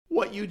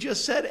what you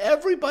just said.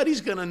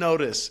 Everybody's going to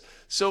notice.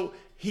 So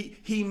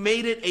he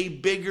made it a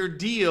bigger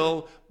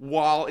deal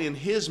while in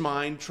his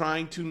mind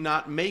trying to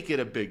not make it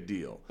a big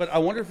deal. But I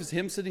wonder if it's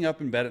him sitting up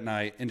in bed at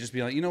night and just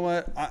being like, you know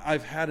what,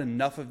 I've had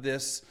enough of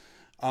this.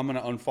 I'm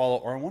going to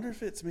unfollow. Or I wonder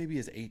if it's maybe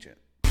his agent.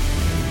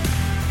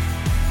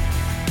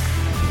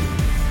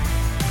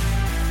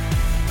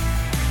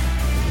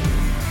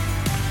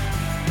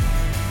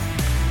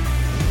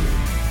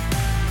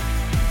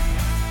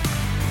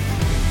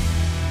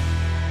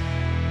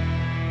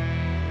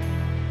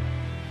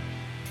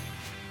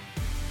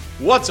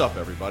 What's up,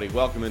 everybody?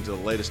 Welcome into the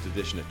latest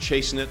edition of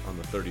Chasing It on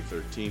the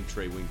 33rd team.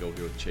 Trey, Wingo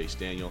here with Chase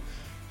Daniel.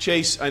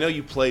 Chase, I know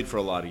you played for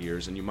a lot of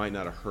years, and you might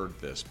not have heard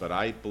this, but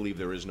I believe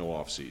there is no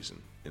offseason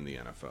in the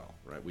NFL,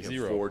 right? We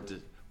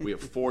have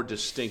four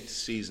distinct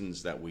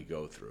seasons that we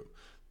go through.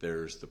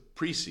 There's the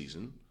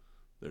preseason,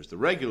 there's the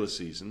regular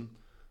season,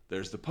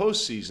 there's the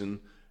postseason,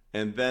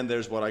 and then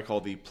there's what I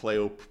call the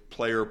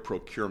player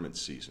procurement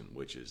season,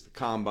 which is the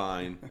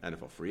combine,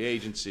 NFL free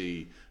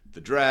agency,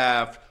 the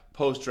draft,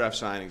 post-draft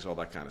signings, all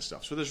that kind of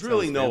stuff. So there's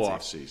really no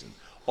offseason.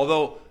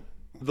 Although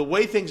the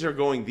way things are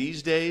going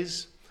these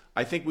days,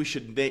 I think we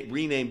should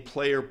rename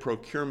player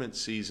procurement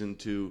season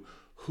to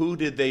who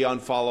did they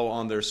unfollow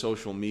on their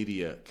social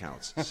media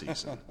accounts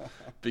season.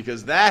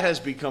 Because that has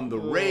become the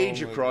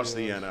rage across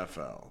the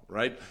NFL,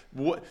 right?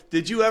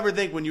 Did you ever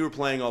think when you were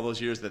playing all those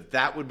years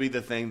that would be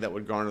the thing that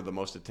would garner the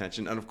most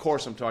attention? And, of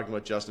course, I'm talking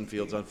about Justin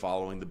Fields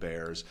unfollowing the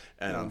Bears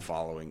and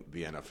unfollowing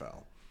the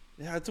NFL.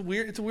 Yeah, it's a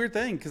weird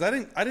thing because I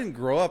didn't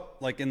grow up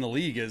like in the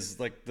league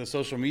as like the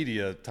social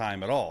media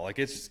time at all. Like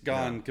it's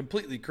gone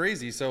completely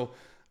crazy. So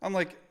I'm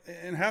like,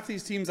 and half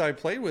these teams I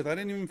played with, I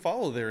didn't even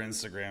follow their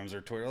Instagrams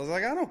or Twitter. I was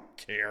like, I don't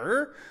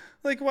care.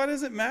 Like, why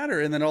does it matter?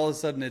 And then all of a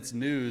sudden it's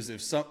news.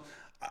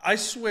 I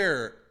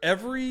swear,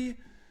 every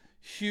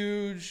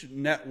huge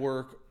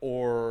network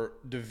or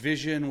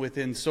division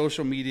within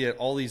social media,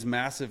 all these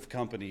massive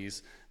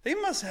companies, they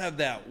must have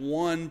that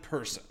one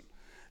person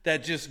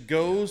that just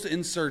goes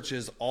and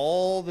searches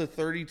all the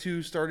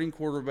 32 starting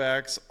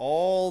quarterbacks,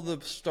 all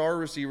the star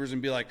receivers,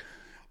 and be like,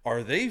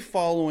 are they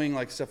following,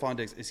 like Stephon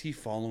Diggs, is he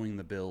following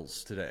the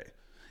Bills today?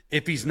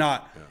 If he's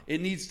not, it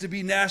needs to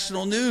be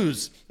national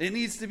news. It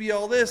needs to be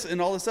all this.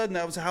 And all of a sudden,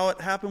 that was how it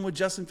happened with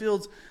Justin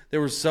Fields. There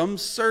was some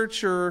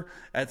searcher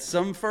at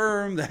some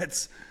firm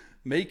that's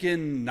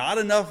making not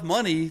enough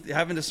money,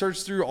 having to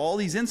search through all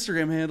these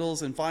Instagram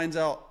handles and finds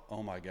out,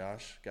 oh my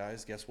gosh,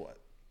 guys, guess what?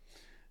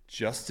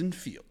 Justin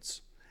Fields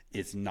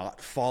is not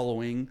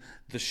following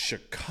the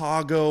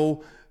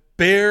Chicago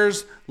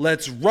Bears.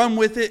 Let's run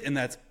with it. And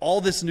that's all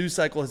this news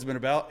cycle has been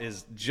about,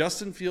 is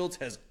Justin Fields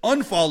has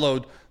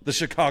unfollowed the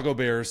Chicago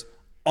Bears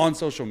on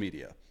social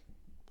media.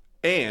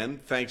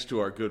 And thanks to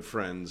our good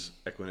friends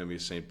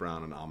Equinemius St.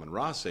 Brown and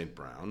Amon-Ra St.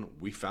 Brown,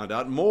 we found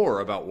out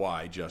more about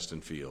why Justin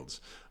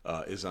Fields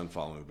is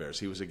unfollowing the Bears.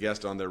 He was a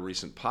guest on their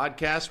recent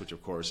podcast, which,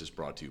 of course, is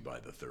brought to you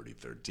by the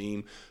 33rd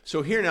team.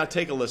 So here now,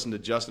 take a listen to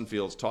Justin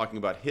Fields talking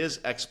about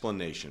his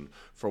explanation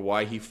for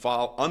why he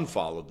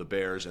unfollowed the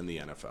Bears and the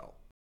NFL.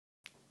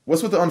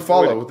 What's with the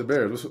unfollow with the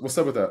Bears? What's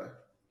up with that?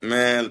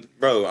 Man,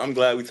 bro, I'm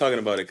glad we're talking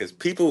about it because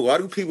why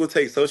do people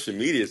take social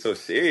media so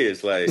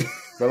serious? Like,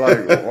 but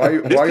like, why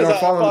you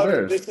unfollowing the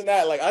Bears? This and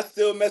that. Like, I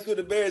still mess with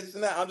the Bears, this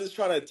and that. I'm just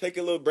trying to take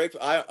a little break.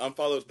 I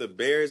unfollowed the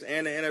Bears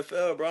and the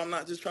NFL, bro. I'm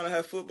not just trying to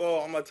have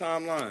football on my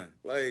timeline.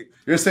 Like,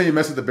 you're saying you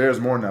mess with the Bears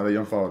more now that you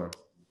unfollow them.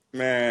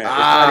 Man, it's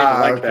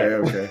not even like that.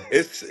 Okay.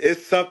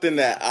 It's something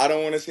that I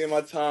don't want to see in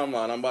my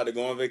timeline. I'm about to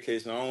go on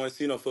vacation. I don't want to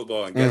see no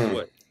football. And guess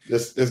what?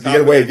 Just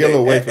get away for a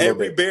little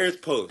every bit. Bears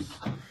post.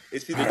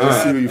 It's either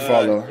let's see who you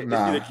follow.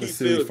 Let's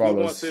see who you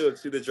follow.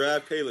 It's either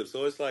draft Caleb.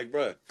 So it's like,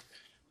 bro,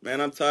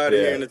 man, I'm tired of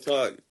hearing the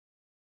talk.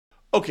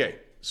 Okay,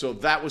 so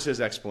that was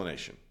his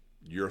explanation.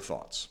 Your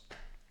thoughts?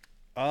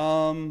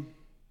 I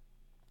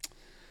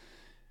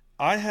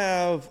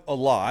have a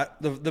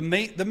lot. The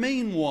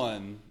main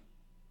one,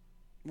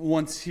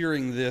 once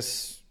hearing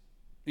this,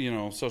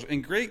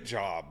 and great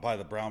job by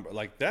the Brown,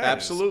 like that.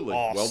 Absolutely, is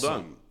awesome. Well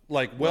done.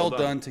 Like well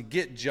done to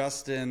get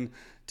Justin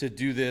to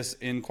do this,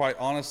 and quite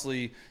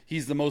honestly,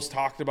 he's the most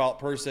talked about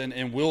person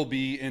and will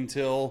be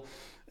until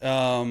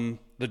the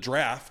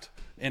draft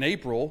in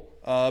April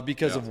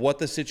because of what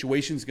the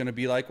situation's going to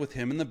be like with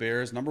him and the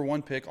Bears, number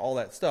one pick, all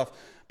that stuff.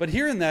 But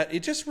hearing that,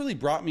 it just really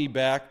brought me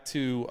back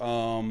to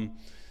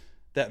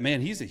that,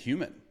 man, he's a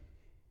human.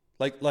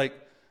 Like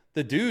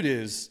the dude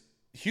is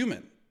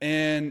human,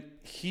 and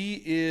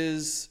he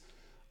is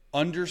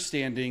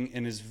understanding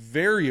and is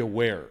very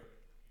aware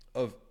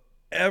of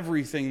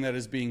everything that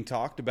is being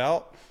talked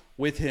about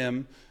with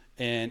him.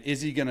 And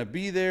is he going to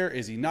be there?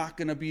 Is he not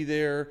going to be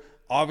there?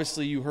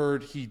 Obviously, you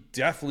heard he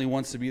definitely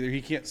wants to be there.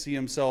 He can't see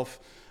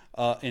himself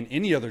in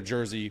any other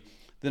jersey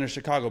than a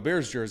Chicago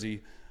Bears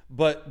jersey.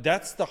 But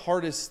that's the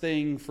hardest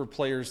thing for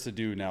players to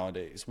do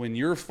nowadays. When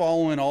you're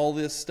following all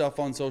this stuff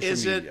on social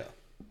media.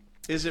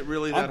 Is it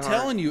really that hard? I'm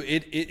telling you,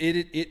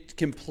 it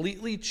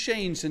completely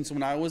changed since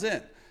when I was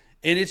in.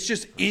 And it's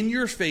just in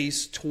your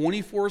face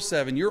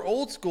 24/7. You're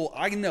old school.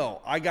 I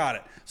know. I got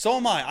it. So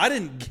am I. I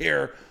didn't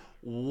care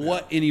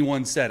what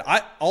anyone said.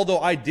 Although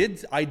I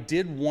did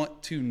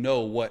want to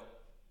know what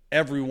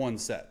everyone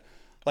said.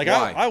 Like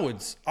Why? I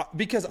would,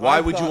 because Why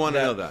I would you thought want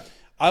to know that?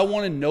 I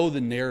want to know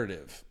the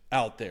narrative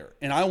out there,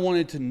 and I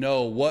wanted to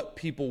know what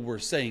people were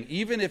saying,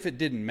 even if it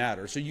didn't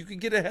matter, so you could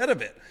get ahead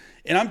of it.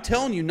 And I'm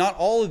telling you, not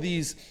all of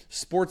these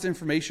sports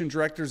information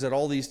directors at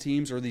all these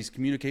teams or these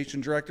communication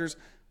directors,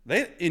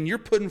 and you're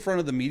put in front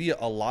of the media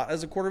a lot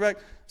as a quarterback.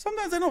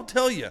 Sometimes they don't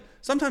tell you.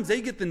 Sometimes they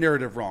get the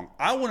narrative wrong.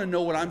 I want to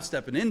know what I'm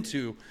stepping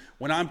into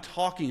when I'm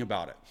talking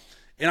about it.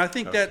 And I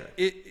think that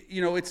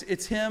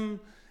it's him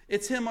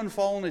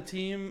unfollowing a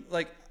team.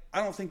 Like,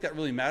 I don't think that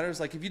really matters.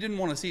 Like, if you didn't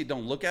want to see it,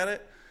 don't look at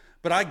it.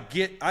 But I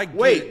get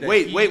Wait.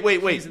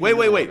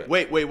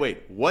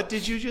 What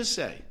did you just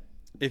say?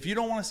 If you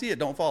don't want to see it,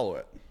 don't follow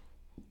it.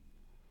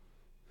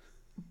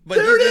 But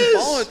There he's it been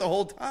is. following it the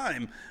whole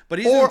time. But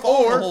he's been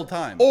following the whole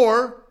time.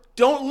 Or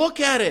don't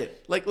look at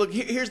it. Like, look,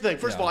 here's the thing.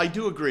 First of all, I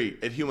do agree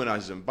it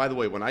humanizes him. By the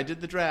way, when I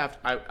did the draft,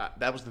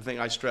 that was the thing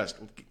I stressed.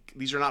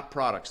 These are not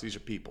products; these are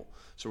people.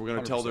 So we're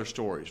going to tell their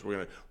stories.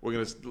 We're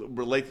going to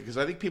relate, because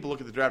I think people look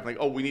at the draft like,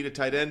 oh, we need a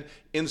tight end.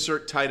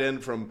 Insert tight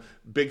end from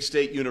Big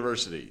State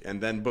University, and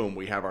then boom,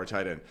 we have our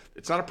tight end.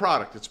 It's not a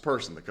product; it's a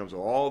person that comes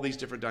with all these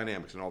different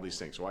dynamics and all these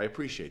things. So I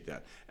appreciate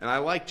that, and I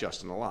like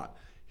Justin a lot.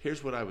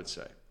 Here's what I would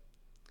say: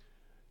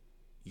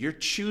 you're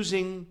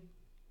choosing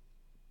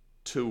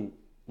to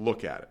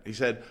look at it. He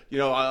said,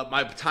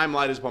 my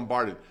timeline is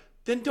bombarded.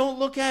 Then don't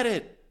look at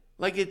it.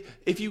 Like,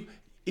 if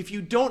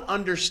you don't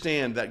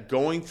understand that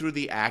going through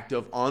the act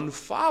of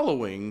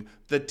unfollowing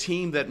the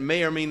team that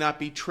may or may not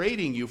be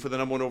trading you for the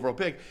number 1 overall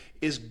pick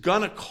is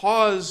gonna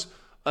cause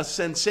a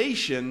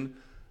sensation,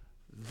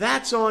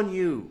 that's on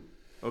you.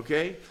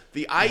 Okay?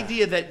 The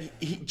idea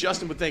that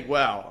Justin would think,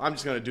 well, I'm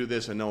just gonna do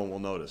this and no one will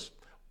notice.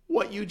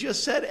 What you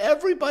just said,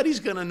 everybody's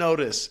gonna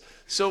notice.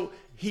 So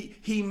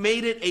he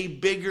made it a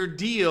bigger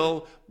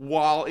deal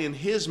while in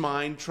his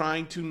mind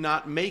trying to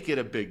not make it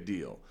a big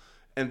deal.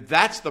 And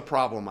that's the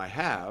problem I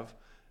have.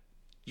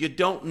 You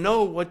don't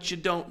know what you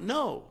don't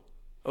know,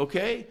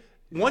 okay?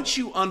 Once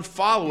you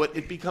unfollow it,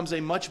 it becomes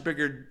a much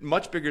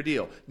bigger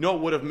deal. You know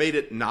what would have made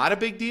it not a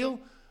big deal?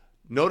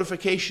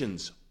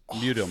 Notifications.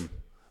 Mute them.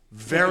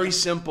 Very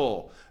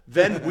simple.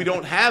 Then we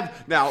don't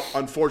have, now,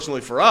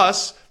 unfortunately for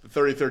us, the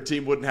 33rd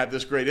team wouldn't have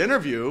this great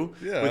interview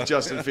with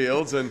Justin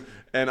Fields and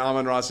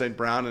Amon-Ra St.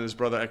 Brown and his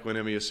brother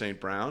Equinemius St.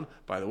 Brown.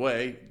 By the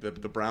way, the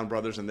Brown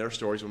brothers and their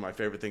stories are one of my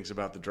favorite things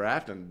about the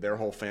draft, and their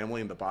whole family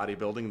and the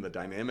bodybuilding and the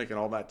dynamic and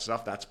all that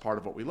stuff. That's part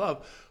of what we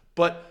love.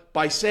 But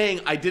by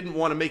saying I didn't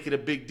want to make it a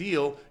big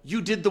deal,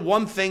 you did the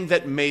one thing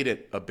that made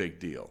it a big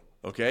deal,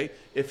 okay?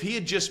 If he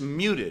had just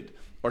muted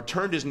or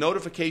turned his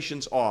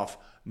notifications off,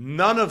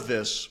 none of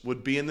this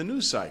would be in the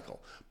news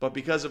cycle. But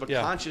because of a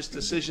conscious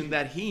decision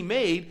that he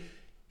made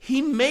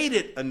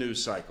it a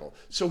news cycle.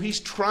 So he's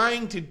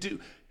trying to do,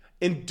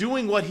 in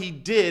doing what he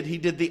did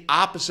the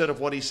opposite of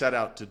what he set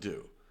out to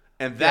do.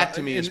 And that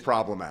to me is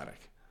problematic.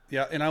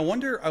 Yeah, and I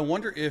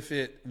wonder if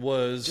it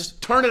was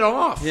just turn it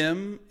off.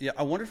 Him. Yeah,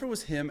 I wonder if it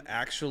was him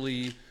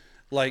actually,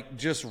 like,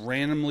 just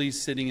randomly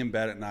sitting in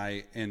bed at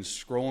night and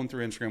scrolling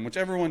through Instagram, which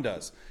everyone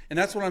does. And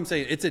that's what I'm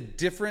saying. It's a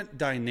different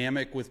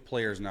dynamic with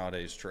players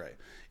nowadays, Trey.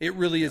 It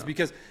really is,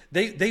 because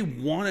they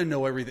want to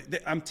know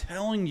everything. I'm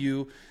telling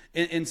you,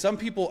 and some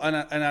people, and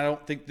I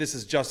don't think this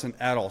is Justin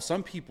at all,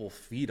 some people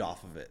feed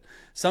off of it.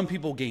 Some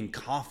people gain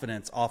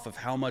confidence off of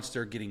how much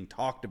they're getting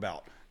talked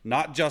about.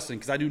 Not Justin,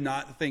 because I do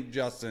not think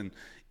Justin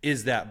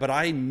is that, but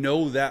I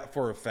know that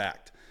for a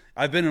fact.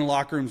 I've been in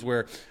locker rooms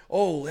where,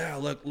 oh yeah,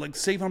 look, like,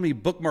 save how many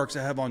bookmarks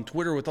I have on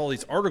Twitter with all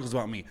these articles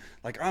about me.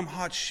 Like, I'm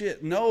hot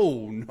shit.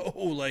 No.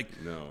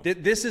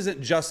 This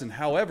isn't Justin.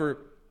 However,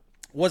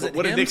 what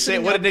did Nick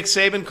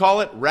Saban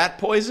call it? Rat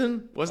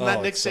poison? Wasn't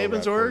that Nick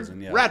Saban's word?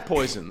 Poison, yeah. Rat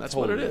poison. That's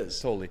totally, what it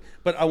is. Totally.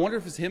 But I wonder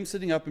if it's him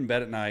sitting up in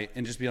bed at night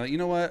and just being like, you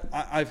know what?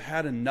 I've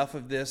had enough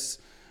of this.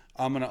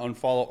 I'm going to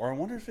unfollow. Or I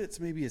wonder if it's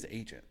maybe his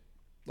agent.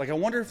 Like, I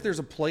wonder if there's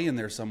a play in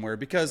there somewhere,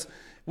 because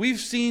we've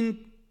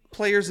seen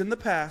players in the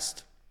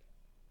past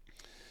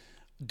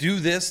do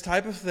this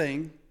type of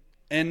thing,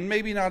 and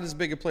maybe not as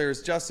big a player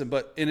as Justin,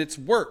 and it's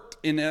worked.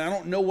 And I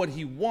don't know what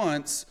he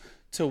wants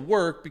to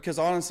work, because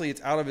honestly,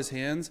 it's out of his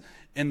hands.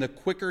 And the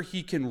quicker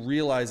he can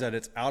realize that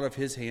it's out of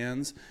his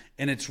hands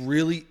and it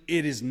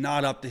is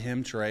not up to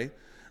him, Trey.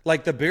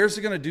 Like, the Bears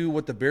are going to do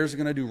what the Bears are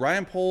going to do.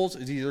 Ryan Poles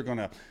is either going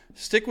to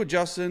stick with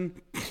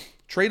Justin,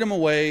 trade him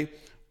away,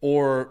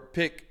 or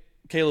pick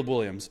Caleb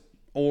Williams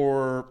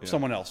or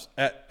someone else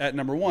at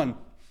number 1.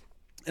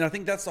 And I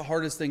think that's the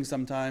hardest thing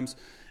sometimes.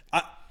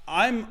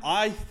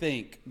 I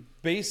think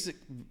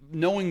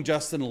knowing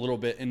Justin a little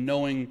bit and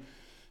knowing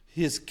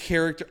his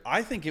character,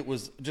 I think it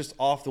was just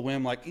off the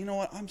whim, like, you know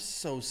what, I'm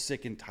so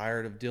sick and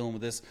tired of dealing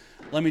with this.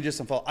 Let me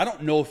just unfollow. I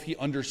don't know if he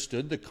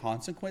understood the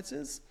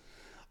consequences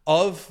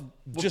of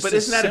just a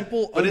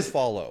simple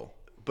unfollow.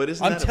 But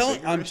isn't that a bigger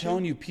issue? I'm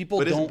telling you, people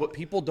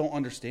don't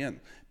understand.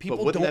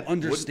 People don't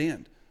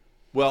understand.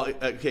 Well,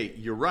 okay,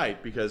 you're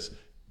right, because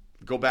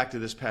go back to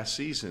this past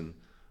season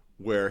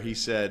where he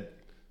said,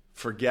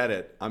 forget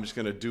it. I'm just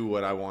going to do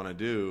what I want to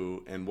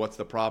do. And what's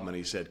the problem? And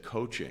he said,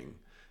 coaching.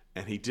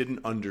 And he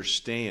didn't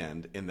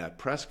understand in that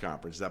press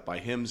conference that by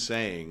him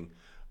saying,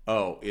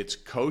 oh, it's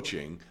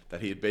coaching, that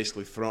he had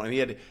basically thrown, and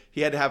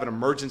he had to have an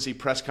emergency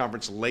press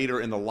conference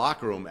later in the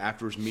locker room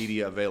after his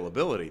media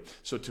availability.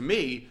 So to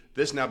me,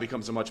 this now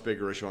becomes a much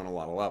bigger issue on a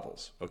lot of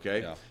levels,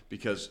 okay? Yeah.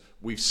 Because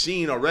we've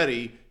seen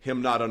already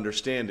him not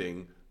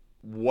understanding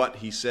what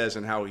he says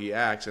and how he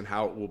acts and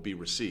how it will be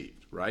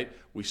received, right?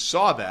 We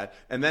saw that,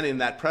 and then in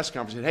that press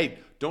conference, he said, hey,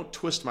 don't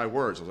twist my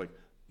words. I was like,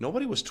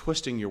 nobody was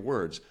twisting your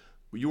words.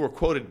 You were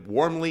quoted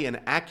warmly and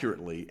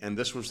accurately, and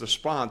this was the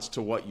response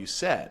to what you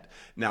said.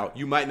 Now,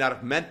 you might not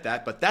have meant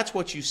that, but that's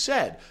what you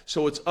said.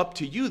 So it's up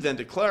to you then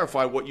to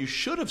clarify what you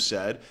should have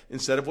said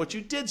instead of what you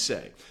did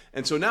say.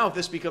 And so now if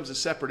this becomes a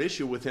separate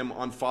issue with him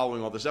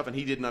unfollowing all this stuff and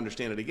he didn't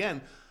understand it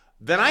again,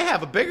 then I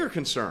have a bigger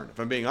concern, if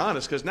I'm being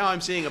honest, because now I'm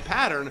seeing a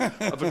pattern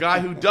of a guy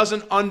who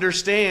doesn't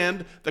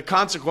understand the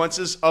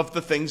consequences of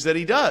the things that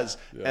he does.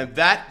 Yeah. And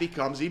that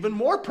becomes even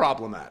more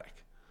problematic.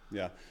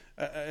 Yeah.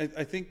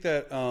 I think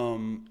that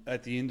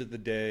at the end of the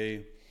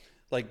day,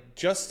 like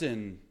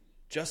Justin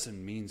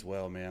means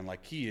well, man.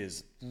 Like he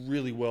is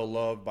really well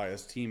loved by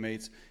his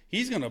teammates.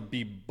 He's going to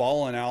be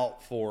balling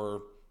out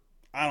for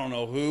I don't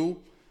know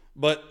who,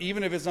 but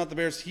even if it's not the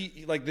Bears,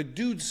 he like the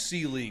dude's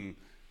ceiling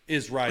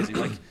is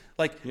rising.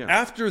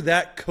 After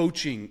that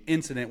coaching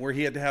incident where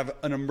he had to have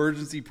an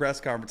emergency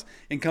press conference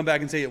and come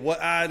back and say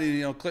what I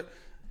did,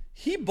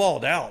 he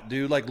balled out,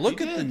 dude. Like look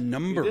at the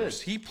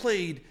numbers. He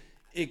played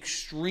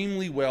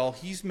extremely well.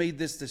 He's made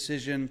this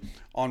decision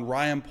on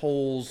Ryan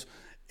Poles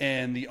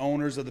and the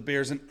owners of the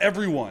Bears and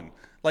everyone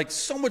like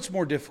so much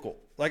more difficult.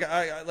 Like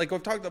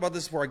I've talked about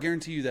this before. I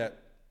guarantee you that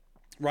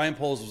Ryan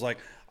Poles was like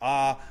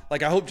I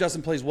hope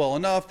Justin plays well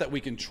enough that we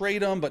can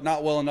trade him, but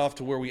not well enough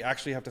to where we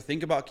actually have to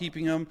think about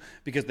keeping him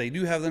because they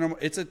do have the number.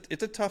 It's a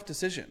tough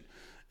decision.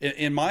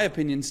 In my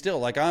opinion, still,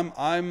 like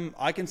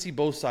I can see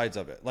both sides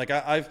of it. Like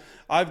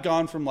I've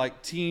gone from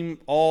like team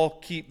all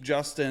keep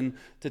Justin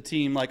to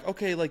team like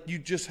okay, like you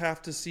just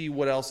have to see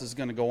what else is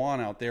going to go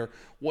on out there,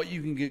 what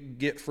you can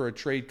get for a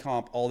trade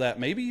comp, all that.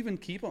 Maybe even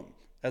keep him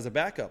as a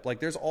backup. Like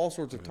there's all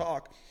sorts of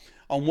talk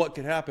on what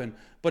could happen.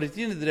 But at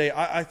the end of the day,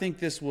 I think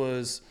this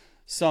was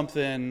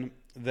something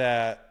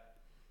that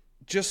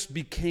just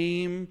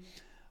became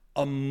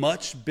a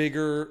much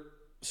bigger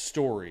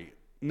story.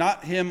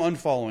 Not him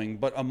unfollowing,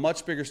 but a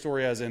much bigger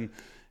story as in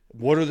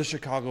what are the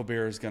Chicago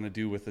Bears going to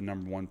do with the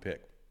number 1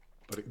 pick?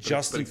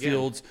 Justin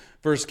Fields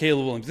versus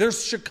Caleb Williams.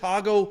 There's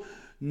Chicago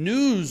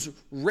news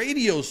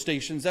radio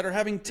stations that are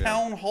having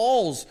town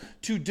halls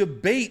to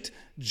debate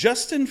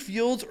Justin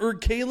Fields or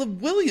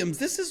Caleb Williams.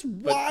 This is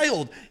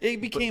wild.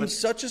 It became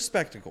such a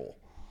spectacle.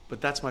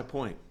 But that's my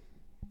point.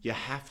 You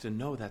have to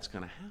know that's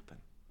going to happen.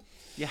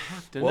 You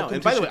have to know.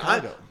 And by the way,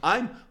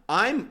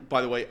 I'm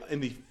by the way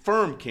in the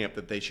firm camp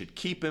that they should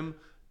keep him,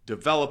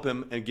 develop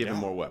him, and give him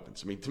more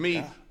weapons. I mean, to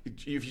me,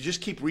 if you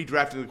just keep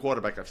redrafting the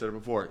quarterback, I've said it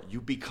before,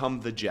 you become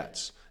the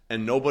Jets,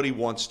 and nobody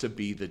wants to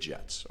be the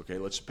Jets. Okay,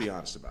 let's be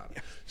honest about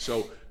it.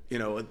 So,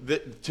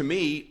 to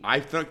me, I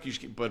think you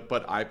should,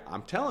 but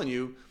I'm telling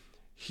you,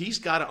 he's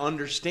got to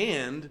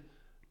understand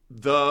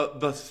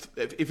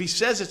if he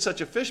says it's such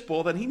a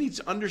fishbowl, then he needs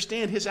to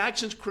understand his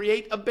actions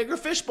create a bigger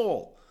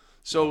fishbowl.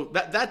 So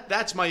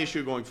that's my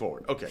issue going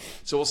forward. Okay,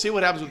 so we'll see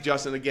what happens with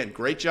Justin. Again,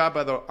 great job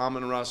by the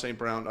Amon and Ross St.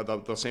 Brown,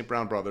 the St.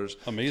 Brown brothers,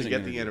 amazing to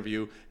get the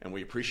interview, and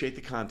we appreciate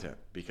the content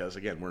because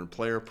again, we're in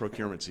player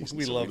procurement season.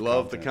 We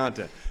love the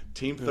content.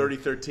 Team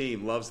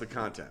 3013 loves the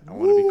content. I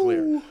want to be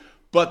clear.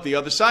 But the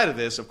other side of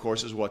this, of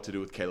course, is what to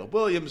do with Caleb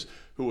Williams,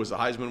 who was the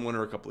Heisman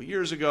winner a couple of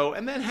years ago,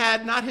 and then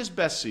had not his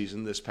best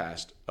season this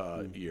past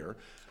year,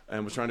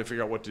 and was trying to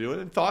figure out what to do,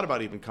 and thought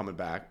about even coming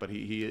back, but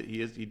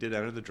he did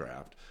enter the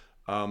draft.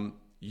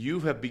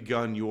 You have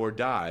begun your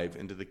dive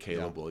into the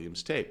Caleb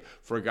Williams tape.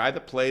 For a guy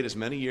that played as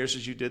many years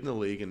as you did in the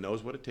league and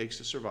knows what it takes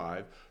to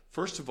survive,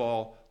 first of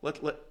all,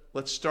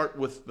 let's start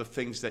with the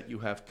things that you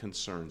have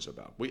concerns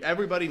about.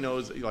 Everybody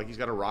knows like he's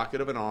got a rocket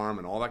of an arm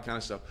and all that kind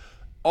of stuff.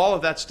 All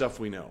of that stuff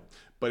we know.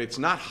 But it's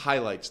not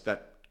highlights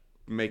that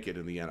make it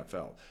in the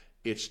NFL.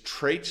 It's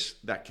traits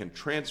that can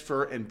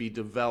transfer and be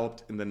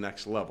developed in the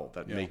next level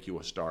that make you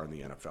a star in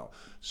the NFL.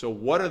 So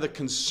what are the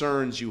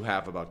concerns you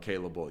have about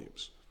Caleb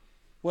Williams?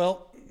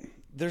 Well,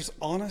 there's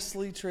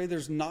honestly, Trey,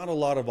 there's not a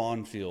lot of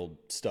on-field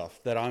stuff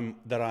that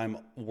I'm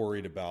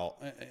worried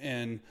about.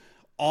 And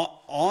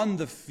on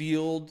the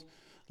field,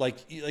 like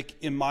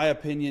in my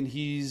opinion,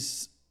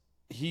 he's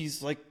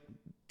like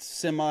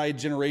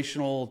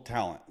semi-generational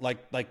talent.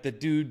 Like the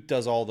dude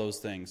does all those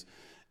things.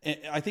 And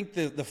I think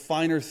the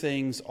finer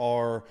things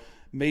are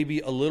maybe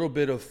a little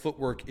bit of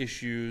footwork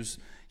issues.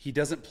 He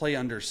doesn't play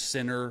under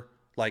center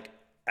like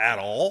at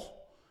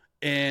all.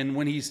 And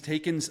when he's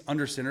taken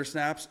under center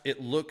snaps, it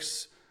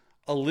looks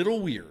a little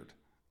weird,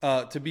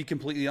 to be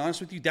completely honest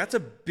with you. That's a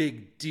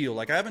big deal.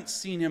 Like I haven't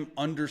seen him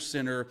under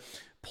center,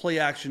 play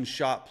action,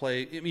 shot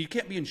play. I mean, you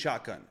can't be in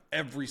shotgun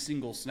every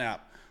single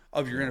snap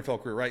of your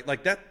NFL career, right?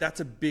 Like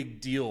that's a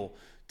big deal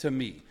to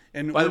me.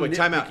 And by the way,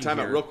 time out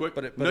real quick.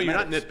 But no, you're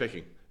not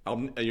nitpicking.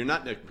 You're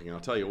not nitpicking. I'll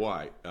tell you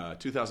why.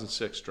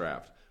 2006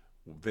 draft,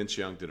 Vince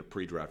Young did a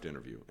pre-draft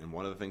interview, and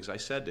one of the things I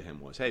said to him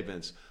was, "Hey,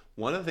 Vince,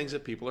 one of the things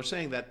that people are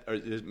saying that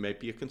may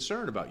be a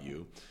concern about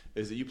you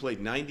is that you played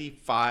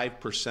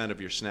 95%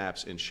 of your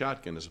snaps in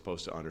shotgun as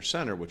opposed to under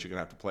center, which you're going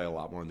to have to play a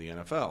lot more in the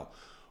NFL.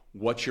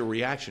 What's your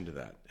reaction to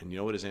that?" And you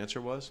know what his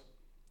answer was?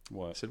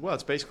 What? I said, "Well,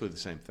 it's basically the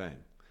same thing."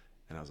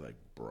 And I was like,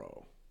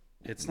 "Bro,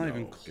 It's not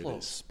even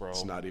close, bro.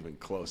 It's not even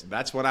close."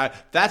 That's when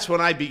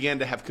I began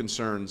to have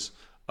concerns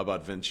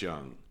about Vince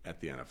Young at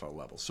the NFL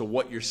level. So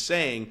what you're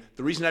saying,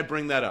 the reason I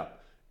bring that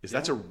up is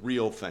that's a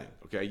real thing.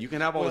 Okay, you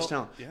can have all this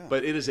talent,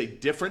 but it is a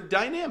different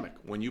dynamic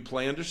when you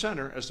play under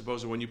center as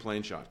opposed to when you play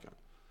in shotgun.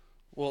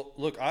 Well,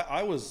 look,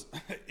 I was.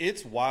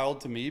 It's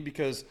wild to me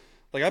because,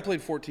 like, I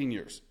played 14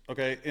 years,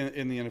 okay,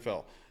 in the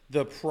NFL.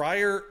 The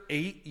prior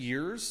 8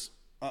 years,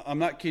 I'm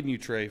not kidding you,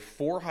 Trey.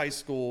 4 high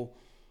school,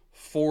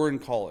 4 in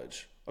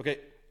college. Okay,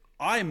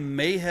 I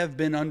may have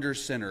been under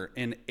center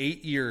in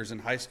 8 years in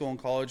high school and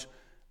college,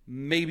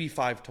 maybe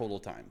 5 total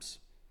times.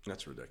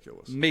 That's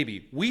ridiculous.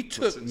 Maybe we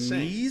took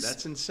knees.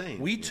 That's insane.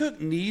 We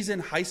took knees in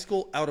high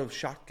school out of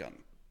shotgun.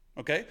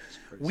 Okay,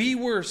 we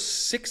were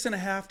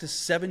 6.5 to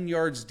 7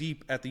 yards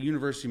deep at the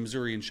University of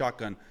Missouri in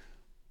shotgun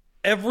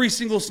every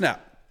single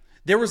snap.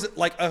 There was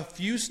like a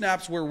few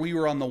snaps where we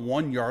were on the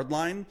 1 yard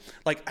line,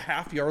 like a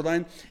half yard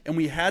line, and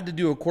we had to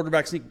do a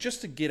quarterback sneak just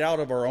to get out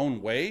of our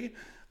own way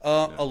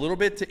a little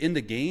bit to end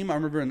the game. I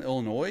remember in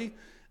Illinois.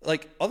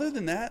 Like, other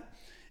than that,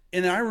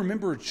 and I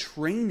remember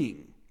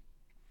training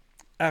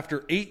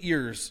after 8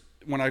 years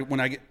when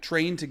I get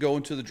trained to go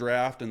into the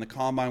draft and the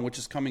combine, which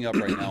is coming up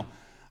right now.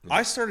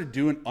 I started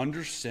doing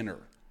under center.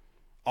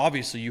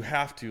 Obviously, you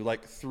have to,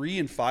 like 3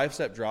 and 5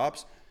 step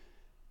drops.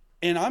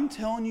 And I'm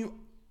telling you,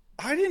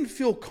 I didn't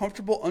feel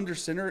comfortable under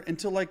center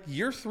until like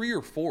year 3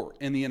 or 4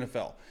 in the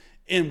NFL.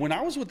 And when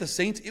I was with the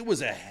Saints, it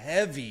was a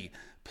heavy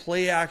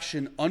play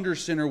action under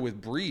center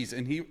with Breeze.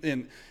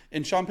 And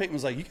Sean Payton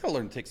was like, "You got to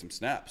learn to take some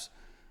snaps,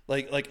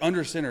 like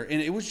under center."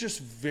 And it was just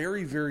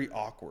very, very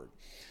awkward.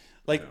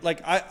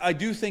 I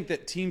do think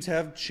that teams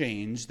have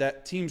changed,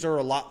 that teams are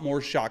a lot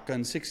more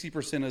shotgun.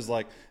 60% is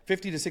like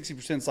 50 to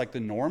 60% is like the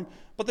norm,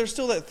 but there's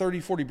still that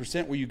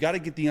 30-40% where you got to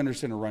get the under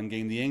center run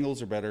game. The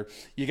angles are better.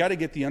 You got to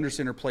get the under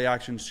center play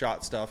action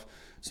shot stuff.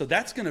 So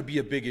that's going to be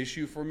a big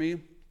issue for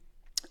me.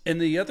 And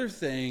the other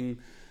thing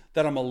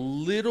that I'm a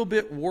little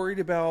bit worried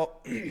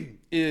about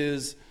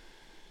is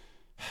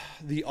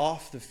the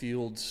off the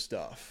field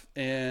stuff,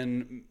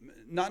 and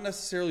not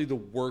necessarily the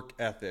work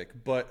ethic,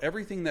 but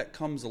everything that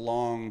comes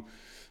along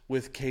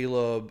with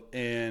Caleb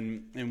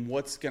and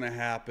what's going to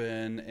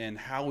happen and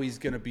how he's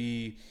going to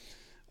be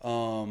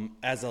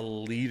as a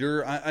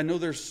leader. I know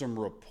there's some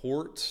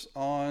reports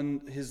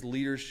on his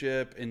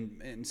leadership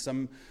and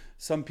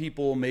some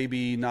people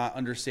maybe not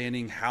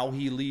understanding how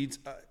he leads.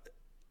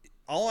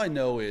 All I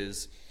know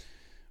is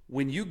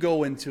when you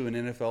go into an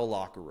NFL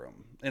locker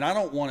room, and I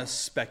don't want to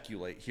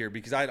speculate here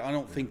because I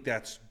don't think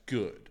that's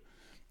good,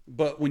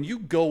 but when you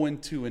go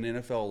into an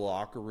NFL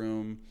locker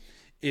room,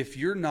 if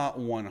you're not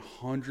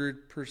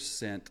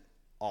 100%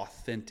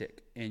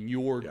 authentic and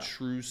your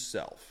true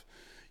self,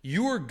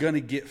 you are going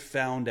to get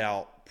found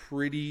out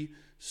pretty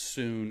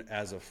soon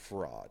as a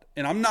fraud.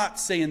 And I'm not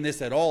saying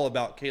this at all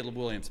about Caleb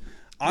Williams.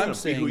 I'm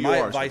saying my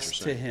advice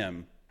to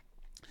him,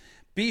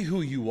 be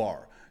who you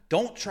are.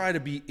 Don't try to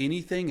be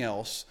anything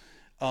else.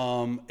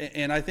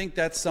 And I think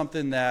that's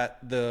something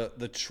that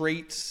the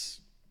traits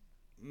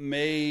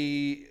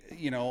may,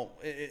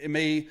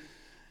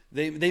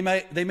 they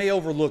may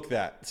overlook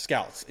that,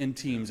 scouts and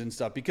teams and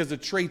stuff, because the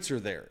traits are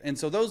there. And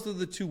so those are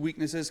the two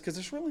weaknesses, because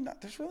there's really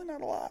not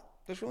a lot.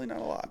 There's really not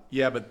a lot.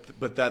 Yeah,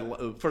 but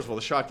that, first of all,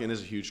 the shotgun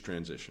is a huge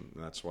transition.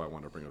 And that's why I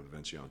wanted to bring up the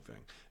Vince Young thing.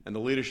 And the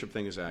leadership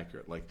thing is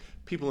accurate. Like,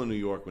 people in New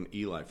York, when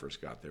Eli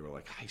first got there, were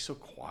like, he's so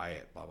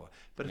quiet, blah, blah.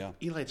 But if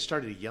Eli had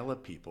started to yell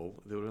at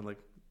people, they would have been like,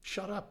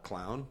 "Shut up,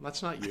 clown.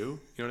 That's not you."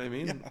 You know what I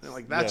mean? Yes.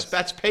 Like,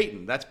 that's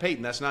Peyton. That's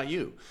Peyton. That's not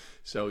you.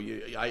 So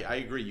I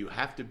agree. You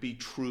have to be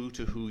true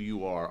to who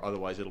you are.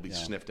 Otherwise, it'll be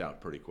sniffed out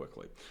pretty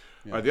quickly.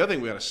 Yeah. All right, the other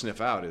thing we got to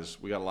sniff out is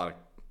we got a lot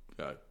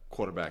of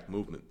quarterback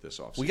movement this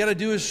offseason. We got to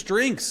do his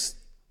strengths.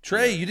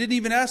 Trey, you didn't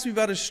even ask me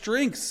about his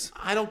strengths.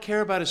 I don't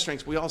care about his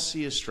strengths. We all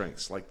see his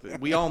strengths. Like,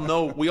 we all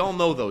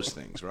know those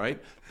things,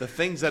 right? The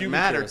things that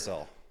matter.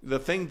 Carousel. The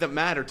things that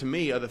matter to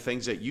me are the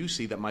things that you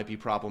see that might be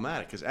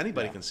problematic, because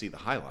anybody can see the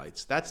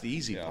highlights. That's the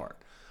easy part.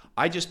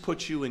 I just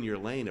put you in your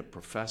lane of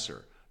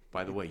professor.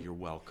 By the way, you're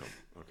welcome.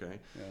 Okay?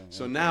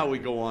 So now we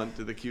go on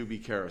to the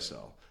QB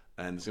carousel,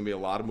 and there's going to be a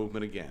lot of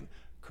movement again.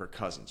 Kirk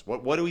Cousins.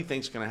 What do we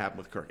think is going to happen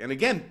with Kirk? And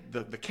again,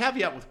 the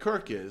caveat with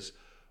Kirk is,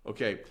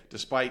 okay,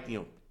 despite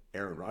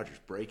Aaron Rodgers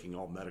breaking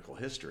all medical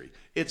history,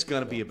 it's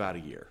going to be about a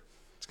year.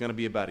 It's going to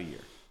be about a year.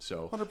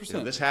 So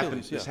 100%. This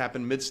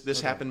happened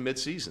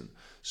mid-season.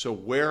 So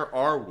where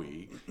are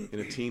we in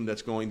a team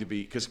that's going to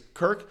be? Because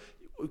Kirk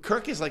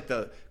is like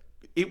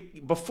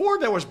before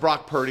there was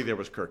Brock Purdy, there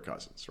was Kirk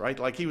Cousins, right?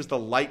 Like, he was the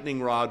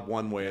lightning rod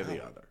one way or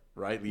the other,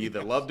 right? You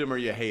either loved him or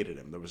you hated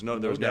him. There was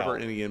never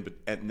any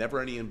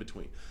in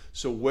between.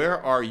 So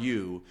where are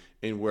you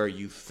in where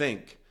you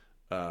think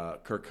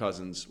Kirk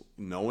Cousins,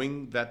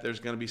 knowing that there's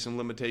going to be some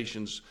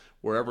limitations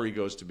wherever he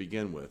goes to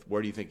begin with?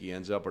 Where do you think he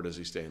ends up, or does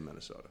he stay in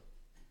Minnesota?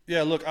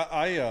 Yeah, look,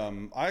 I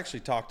actually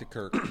talked to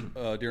Kirk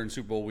during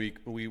Super Bowl week.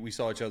 We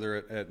saw each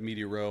other at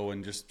Media Row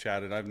and just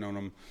chatted. I've known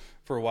him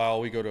for a while.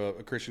 We go to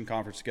a Christian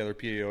conference together,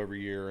 PAO,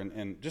 every year,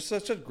 and just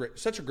such a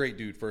great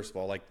dude. First of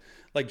all,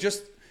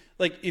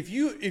 if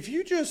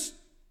you just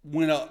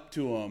went up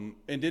to him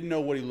and didn't know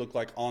what he looked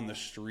like on the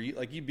street,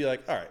 like you'd be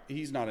like, all right,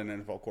 he's not an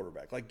NFL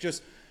quarterback. Like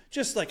just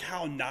like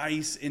how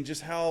nice and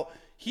just how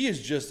he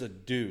is just a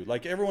dude.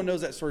 Like everyone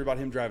knows that story about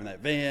him driving that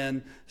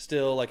van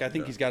still. Like I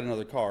think he's got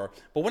another car.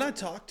 But when I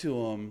talked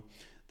to him,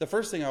 the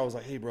first thing I was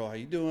like, hey bro, how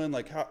you doing?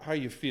 Like how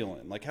you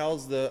feeling? Like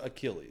how's the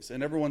Achilles?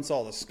 And everyone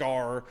saw the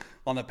scar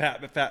on the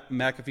Pat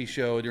McAfee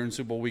show during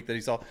Super Bowl week that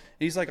he saw. And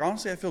he's like,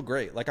 honestly, I feel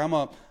great. Like I'm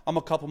a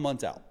couple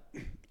months out.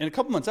 And a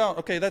couple months out,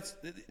 okay, that's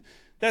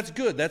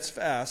good. That's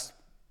fast.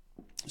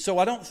 So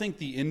I don't think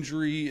the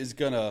injury is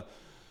gonna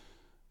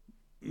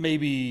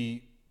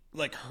maybe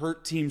like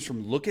hurt teams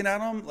from looking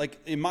at him. Like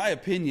in my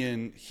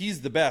opinion,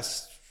 he's the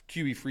best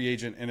QB free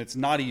agent, and it's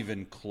not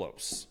even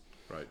close.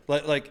 Right.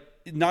 Like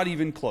not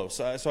even close.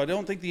 So I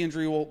don't think the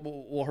injury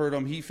will hurt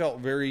him. He felt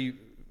very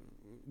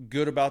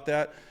good about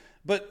that.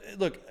 But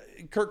look,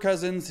 Kirk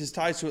Cousins, his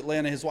ties to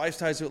Atlanta, his wife's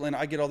ties to Atlanta.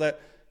 I get all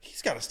that.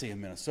 He's got to stay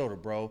in Minnesota,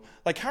 bro.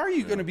 Like, how are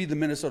you going to be the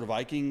Minnesota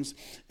Vikings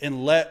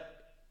and let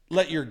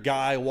your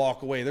guy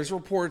walk away? There's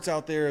reports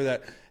out there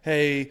that,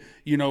 hey,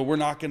 we're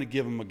not going to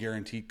give him a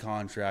guaranteed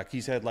contract.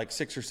 He's had like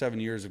 6 or 7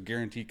 years of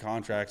guaranteed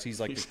contracts. He's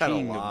like the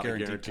king of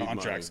guaranteed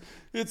contracts.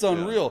 Money. It's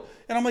unreal.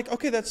 Yeah. And I'm like,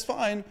 okay, that's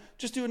fine.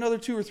 Just do another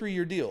 2 or 3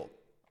 year deal,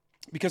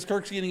 because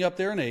Kirk's getting up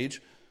there in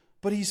age,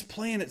 but he's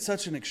playing at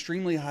such an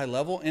extremely high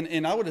level.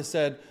 And I would have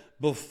said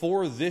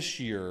before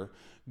this year,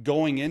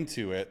 going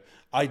into it,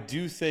 I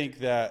do think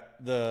that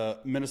the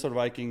Minnesota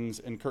Vikings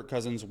and Kirk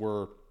Cousins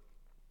were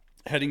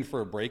heading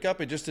for a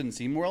breakup. It just didn't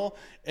seem well.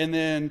 And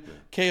then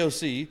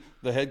KOC,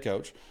 the head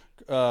coach,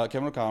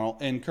 Kevin O'Connell,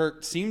 and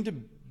Kirk seemed to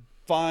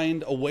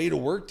find a way to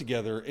work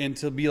together and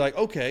to be like,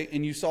 okay.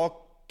 And you saw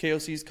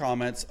KOC's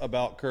comments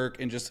about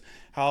Kirk and just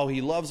how he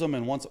loves him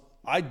and wants.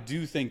 I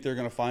do think they're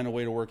going to find a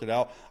way to work it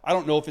out. I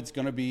don't know if it's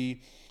going to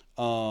be,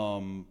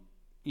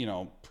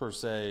 per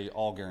se,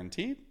 all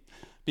guaranteed,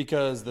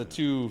 because the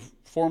two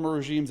former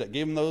regimes that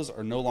gave him those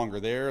are no longer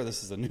there.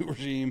 This is a new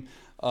regime,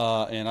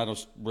 and I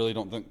just really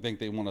don't think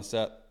they want to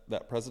set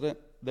that precedent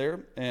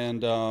there.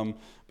 And but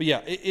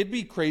yeah, it'd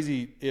be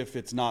crazy if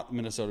it's not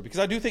Minnesota, because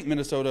I do think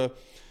Minnesota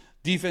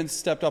defense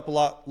stepped up a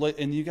lot,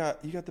 and you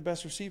got the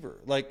best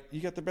receiver. Like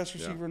you got the best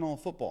receiver in all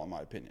of football, in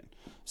my opinion.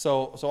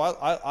 So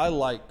I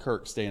like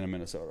Kirk staying in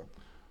Minnesota.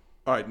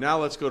 All right, now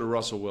let's go to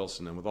Russell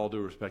Wilson. And with all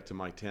due respect to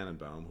Mike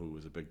Tannenbaum, who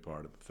was a big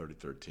part of the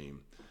 33rd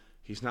team,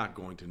 he's not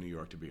going to New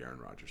York to be Aaron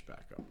Rodgers'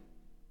 backup.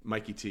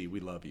 Mikey T,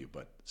 we love you,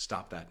 but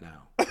stop that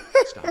now.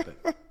 Stop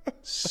it.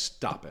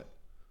 Stop it.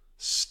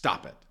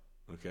 Stop it.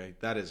 Okay?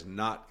 That is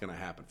not going to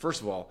happen.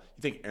 First of all,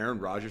 you think Aaron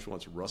Rodgers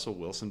wants Russell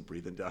Wilson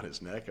breathing down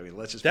his neck? I mean,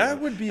 let's just... That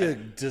would be a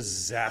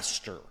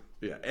disaster.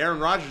 Yeah, Aaron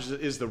Rodgers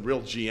is the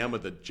real GM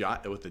with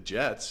the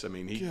Jets. I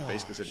mean, he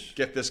basically said,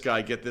 get this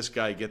guy, get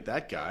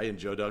that guy, and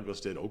Joe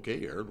Douglas did,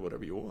 okay, Aaron,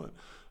 whatever you want.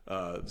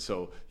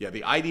 So, yeah,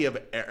 the idea of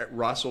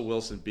Russell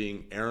Wilson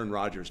being Aaron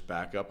Rodgers'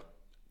 backup,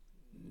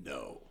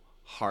 no.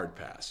 Hard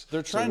pass.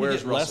 They're trying to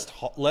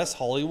get less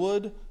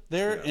Hollywood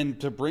there, and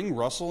to bring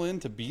Russell in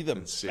to be the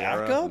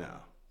backup?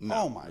 No.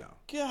 Oh, my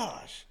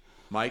gosh.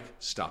 Mike,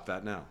 stop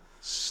that now.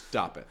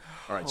 Stop it.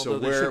 All right, so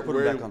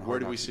where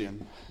do we see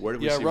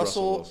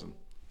Russell Wilson?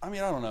 I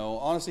mean, I don't know.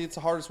 Honestly, it's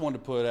the hardest one to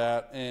put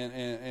at,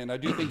 and I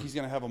do think he's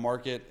going to have a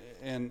market,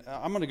 and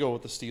I'm going to go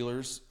with the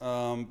Steelers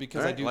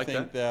because I do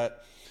think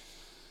that,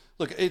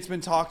 look, it's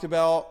been talked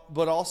about,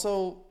 but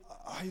also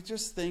I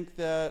just think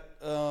that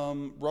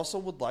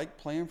Russell would like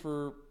playing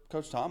for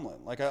Coach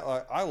Tomlin. Like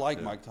I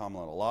like Mike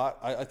Tomlin a lot.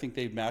 I think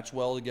they match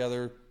well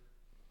together.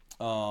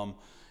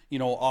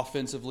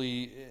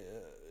 Offensively,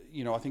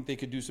 I think they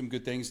could do some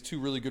good things. 2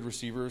 really good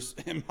receivers,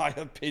 in my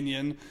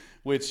opinion,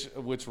 which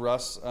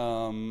Russ,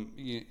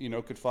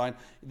 could find.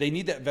 They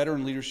need that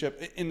veteran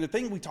leadership. And the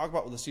thing we talk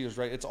about with the Steelers,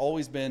 right? It's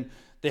always been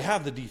they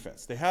have the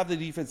defense. They have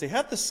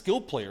the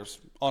skill players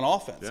on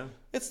offense. Yeah.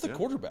 It's the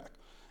quarterback.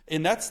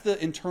 And that's the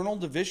internal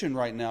division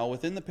right now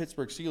within the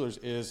Pittsburgh Steelers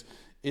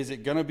is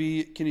it going to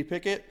be Kenny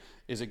Pickett?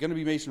 Is it going to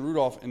be Mason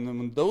Rudolph? And then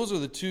when those are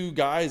the 2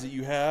 guys that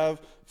you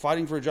have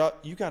fighting for a job,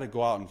 you got to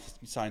go out and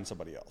sign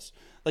somebody else.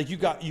 Like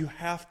you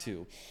have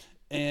to.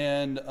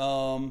 And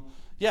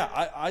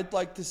I'd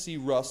like to see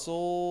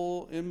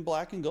Russell in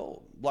black and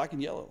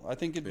yellow. I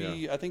think it'd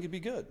be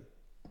good.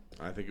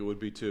 I think it would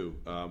be too.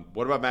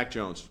 What about Mac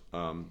Jones?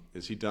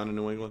 Is he done in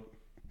New England?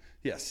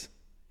 Yes,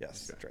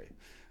 okay. Trey.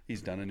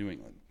 He's done in New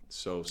England.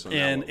 So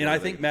I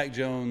think Mac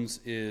Jones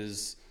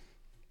is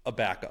a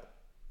backup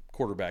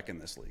quarterback in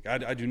this league.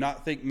 I do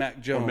not think Mac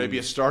Jones. Or maybe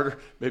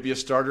a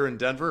starter in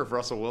Denver if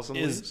Russell Wilson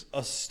leaves.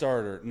 A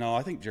starter. No,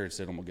 I think Jared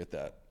Stidham will get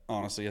that.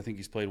 Honestly, I think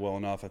he's played well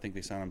enough. I think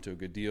they signed him to a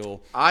good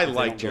deal. I If they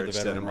like don't go Jared the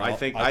veteran Stidham. route, I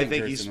think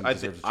Jared he's. Stidham I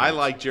deserves a I chance.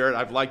 like Jared.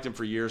 I've liked him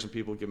for years, and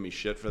people give me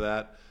shit for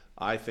that.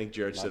 I think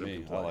Jared Not Stidham me.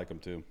 can play. I like him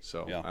too.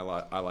 So Yeah.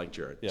 I like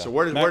Jared. Yeah. So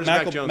where does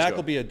Mac Jones Mac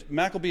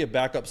go? will be a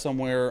backup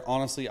somewhere.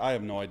 Honestly, I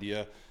have no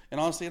idea. And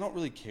honestly, I don't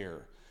really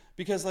care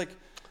because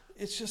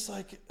it's just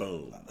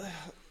Boom.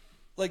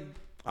 Like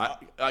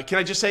Can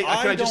I just say?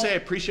 I don't-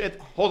 appreciate.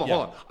 Hold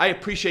on. I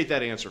appreciate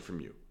that answer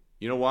from you.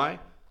 You know why?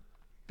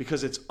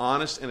 Because it's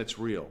honest and it's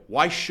real.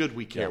 Why should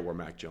we care where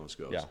Mac Jones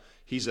goes? Yeah.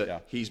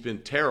 He's been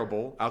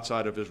terrible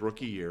outside of his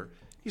rookie year.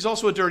 He's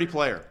also a dirty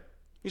player.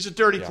 He's a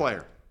dirty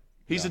player.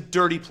 He's a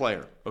dirty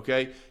player.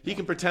 Okay, he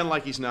can pretend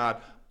like he's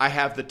not. I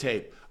have the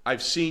tape.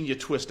 I've seen you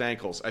twist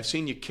ankles. I've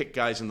seen you kick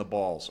guys in the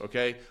balls.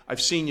 Okay,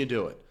 I've seen you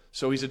do it.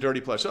 So he's a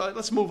dirty player. So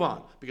let's move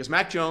on because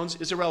Mac Jones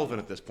is irrelevant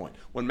at this point.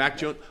 When Mac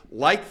Jones,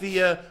 like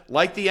the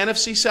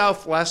NFC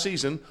South last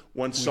season,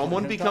 when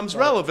someone becomes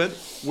relevant,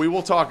 we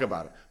will talk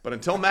about it. But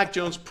until Mac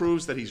Jones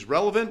proves that he's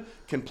relevant,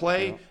 can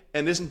play,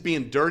 and isn't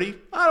being dirty,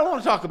 I don't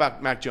want to talk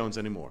about Mac Jones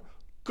anymore.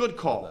 Good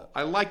call.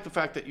 I like the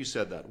fact that you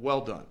said that.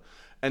 Well done.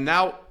 And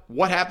now,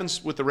 what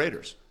happens with the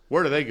Raiders?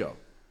 Where do they go?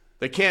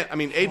 They can't. I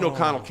mean, Aiden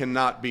O'Connell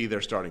cannot be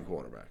their starting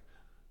quarterback.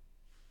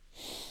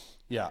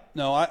 Yeah.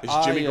 No, Is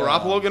Jimmy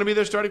Garoppolo going to be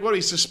their starting quarterback?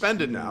 He's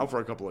suspended now for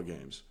a couple of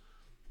games.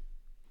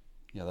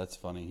 Yeah, that's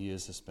funny. He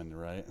is suspended,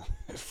 right?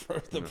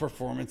 For the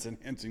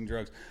performance-enhancing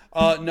drugs.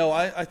 No,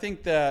 I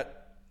think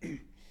that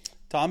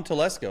Tom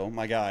Telesco,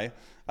 my guy,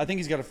 I think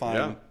he's got to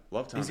find.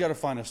 Love Tom. He's got to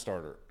find a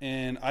starter,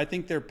 and I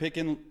think they're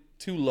picking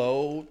too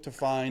low to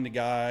find a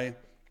guy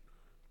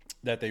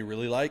that they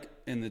really like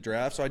in the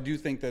draft. So I do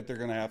think that they're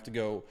going to have to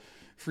go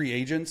free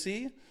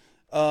agency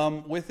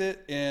with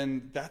it,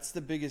 and that's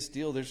the biggest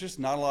deal. There's just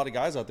not a lot of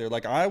guys out there.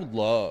 Like I would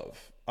love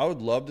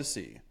to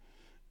see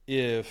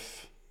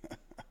if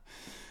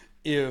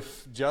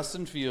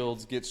Justin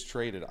Fields gets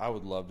traded. I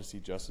would love to see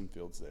Justin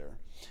Fields there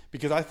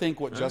because I think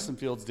what Justin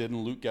Fields did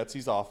in Luke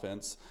Getsy's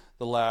offense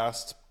the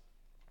last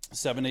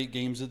 7-8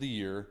 games of the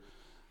year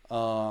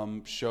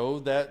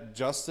showed that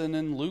Justin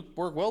and Luke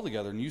work well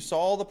together. And you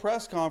saw the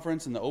press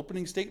conference and the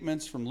opening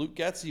statements from Luke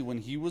Getsy when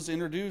he was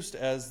introduced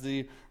as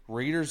the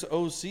Raiders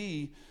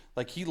OC.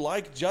 Like he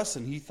liked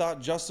Justin. He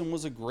thought Justin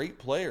was a great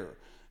player.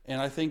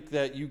 And I think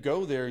that you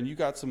go there and you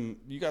got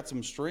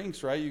some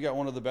strengths, right? You got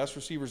one of the best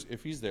receivers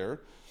if he's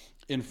there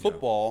in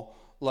football. Yeah.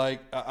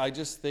 Like I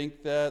just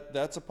think that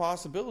that's a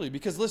possibility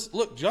because listen,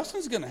 look,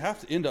 Justin's going to have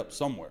to end up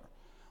somewhere.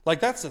 Like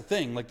that's the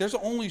thing. Like there's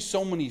only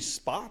so many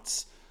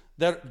spots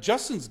that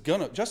Justin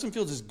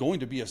Fields is going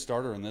to be a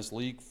starter in this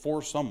league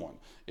for someone.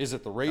 Is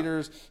it the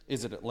Raiders?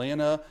 Is it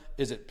Atlanta?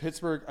 Is it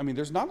Pittsburgh? I mean,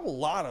 there's not a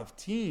lot of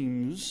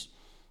teams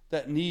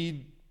that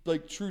need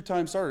like true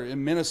time starter.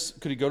 In Minnesota,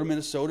 could he go to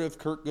Minnesota if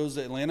Kirk goes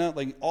to Atlanta?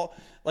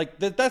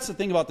 That's the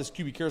thing about this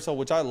QB carousel,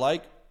 which I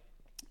like.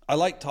 I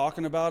like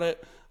talking about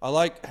it. I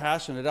like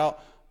hashing it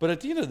out. But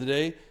at the end of the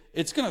day,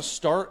 it's going to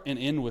start and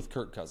end with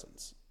Kirk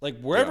Cousins. Like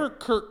wherever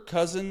Kirk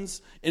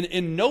Cousins,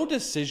 and no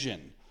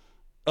decision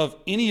of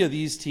any of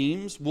these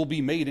teams will be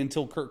made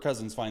until Kirk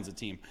Cousins finds a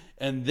team.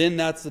 And then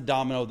that's the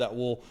domino that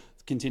will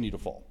continue to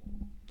fall.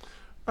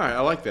 All right,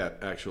 I like that,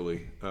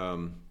 actually.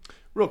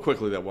 Real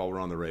quickly, that while we're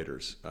on the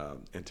Raiders,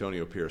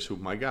 Antonio Pierce, who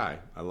my guy,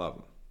 I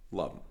love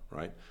him,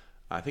 right?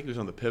 I think he was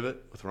on the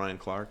Pivot with Ryan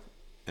Clark,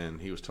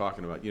 and he was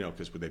talking about,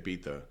 because they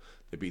beat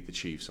the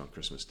Chiefs on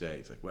Christmas Day.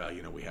 It's like, well,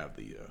 we have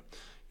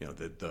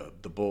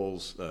the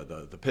Bulls,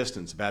 the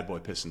Pistons, the bad boy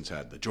Pistons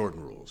had the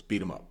Jordan rules: beat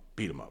them up,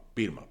 beat them up,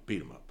 beat them up, beat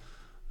them up,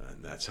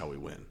 and that's how we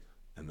win.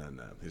 And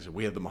then he said,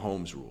 we had the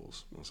Mahomes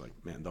rules. I was like,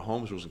 man, the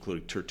Mahomes rules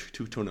included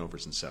two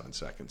turnovers in 7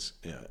 seconds,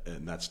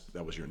 and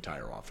that was your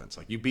entire offense.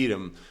 Like you beat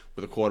him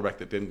with a quarterback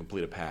that didn't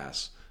complete a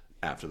pass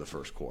after the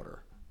first quarter,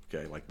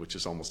 okay, which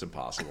is almost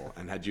impossible.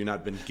 And had you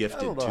not been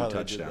gifted 2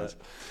 touchdowns,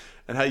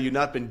 and had you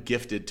not been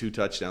gifted 2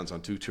 touchdowns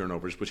on 2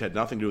 turnovers, which had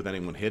nothing to do with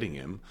anyone hitting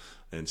him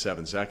in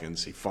 7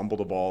 seconds, he fumbled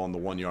the ball on the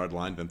 1-yard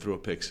line, then threw a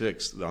pick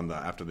six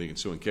after the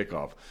ensuing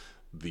kickoff.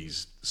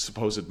 These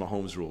supposed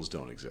Mahomes rules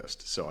don't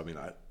exist. So I mean,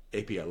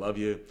 AP, I love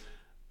you.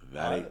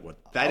 That ain't what.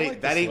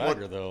 AP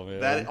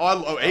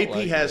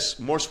has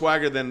more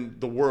swagger than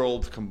the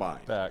world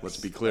combined. Facts. Let's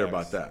be clear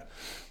about that.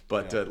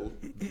 But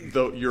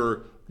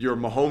your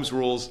Mahomes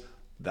rules,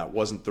 that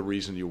wasn't the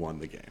reason you won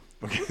the game.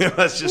 Okay,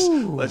 let's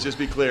just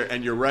be clear.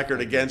 And your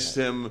record against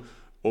him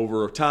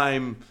over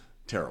time,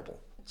 terrible.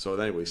 So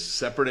anyway,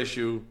 separate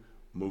issue.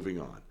 Moving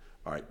on.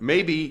 All right,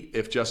 maybe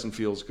if Justin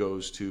Fields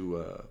goes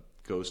to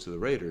the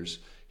Raiders,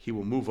 he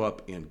will move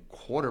up in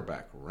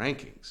quarterback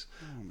rankings.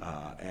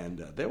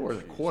 There were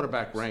the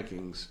quarterback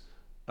rankings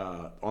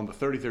on the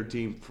 33rd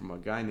team from a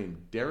guy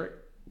named Derek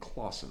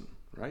Clausen,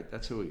 right?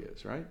 That's who he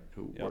is, right?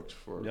 Who works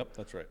for... Yep,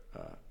 that's right.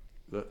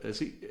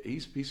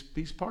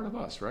 He's part of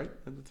us, right?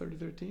 In the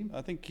 33rd team?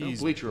 I think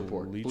he's... Bleacher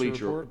Report, and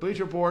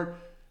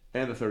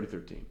the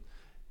 33rd team.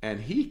 And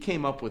he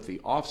came up with the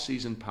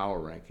offseason power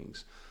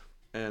rankings.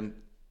 And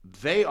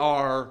they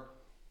are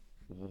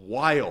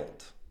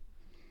wild.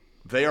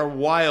 They are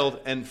wild,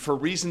 and for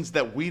reasons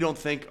that we don't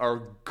think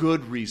are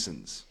good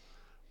reasons.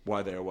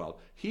 why they are well.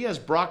 He has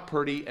Brock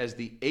Purdy as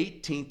the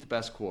 18th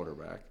best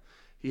quarterback.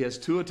 He has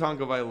Tua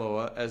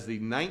Tagovailoa as the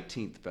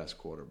 19th best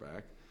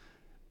quarterback.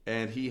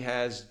 And he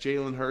has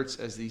Jalen Hurts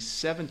as the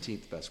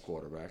 17th best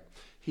quarterback.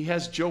 He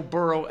has Joe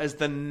Burrow as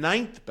the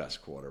 9th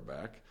best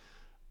quarterback.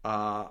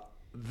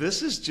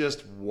 This is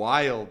just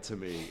wild to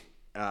me.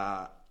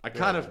 I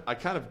kind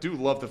of do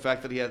love the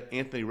fact that he had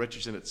Anthony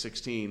Richardson at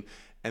 16,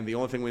 and the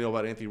only thing we know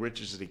about Anthony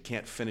Richardson is he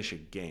can't finish a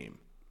game.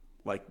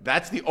 Like,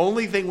 that's the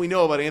only thing we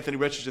know about Anthony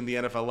Richardson at the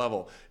NFL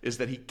level is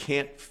that he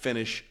can't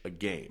finish a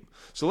game.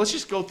 So let's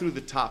just go through the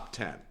top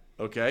 10,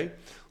 okay?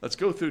 Let's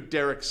go through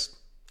Derek's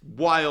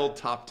wild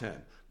top 10.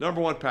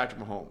 Number 1,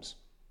 Patrick Mahomes.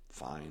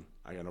 Fine.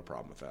 I got no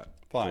problem with that.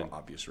 Fine. For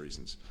obvious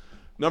reasons.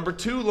 Number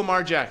 2,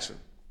 Lamar Jackson.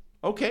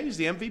 Okay, he's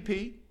the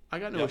MVP. I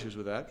got no issues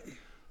with that.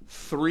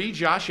 3,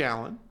 Josh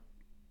Allen.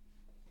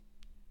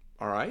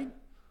 All right.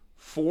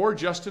 4,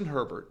 Justin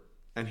Herbert.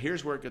 And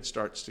here's where it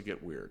starts to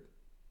get weird.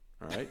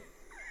 All right.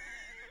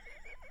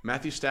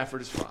 Matthew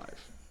Stafford is 5.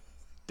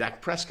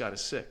 Dak Prescott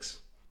is 6.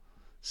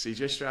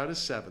 CJ Stroud is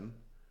 7.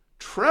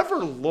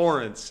 Trevor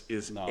Lawrence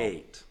is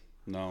 8.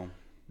 No.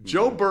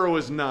 Joe Burrow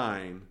is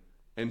 9.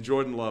 And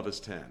Jordan Love is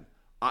 10.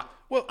 I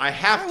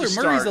have to Kyler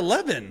start. Murray's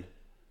 11.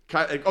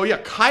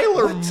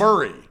 Kyler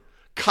Murray.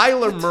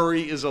 Kyler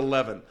Murray is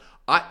 11.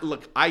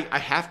 I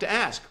have to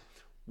ask,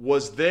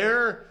 was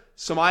there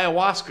some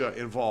ayahuasca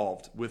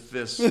involved with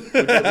this? Was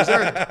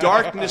there a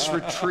darkness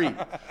retreat?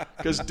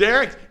 Because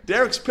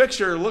Derek's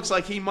picture looks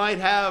like he might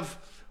have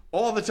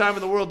all the time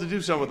in the world to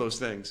do some of those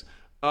things.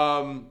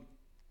 I'm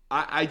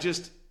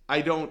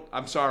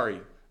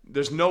sorry.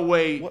 There's no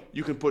way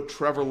you can put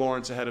Trevor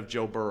Lawrence ahead of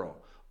Joe Burrow.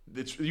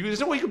 There's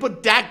no way you can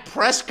put Dak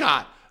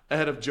Prescott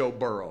ahead of Joe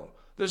Burrow.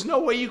 There's no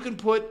way you can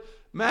put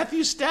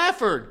Matthew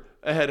Stafford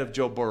ahead of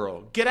Joe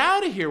Burrow. Get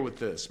out of here with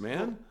this,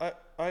 man.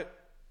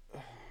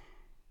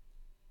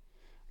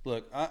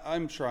 Look,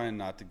 I'm trying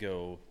not to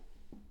go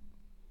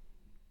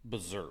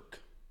berserk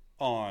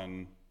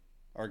on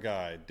our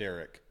guy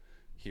Derek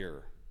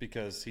here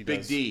because he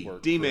does Big D,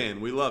 work D-man,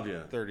 we love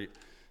you.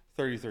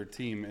 33rd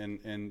team,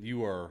 and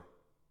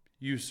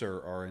you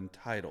sir are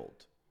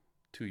entitled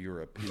to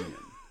your opinion.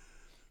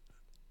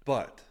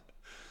 but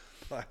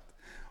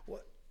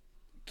what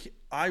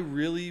I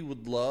really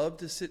would love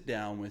to sit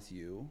down with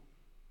you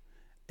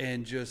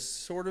and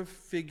just sort of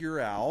figure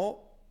out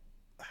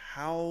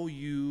how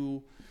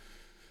you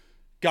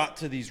got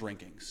to these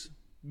rankings.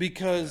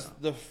 Because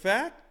the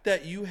fact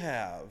that you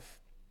have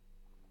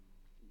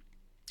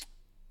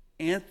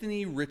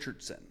Anthony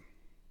Richardson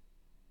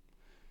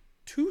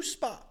 2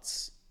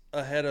 spots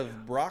ahead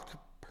of Brock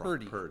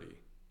Purdy.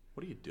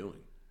 What are you doing?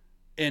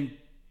 And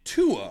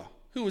Tua,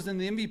 who was in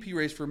the MVP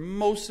race for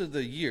most of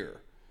the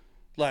year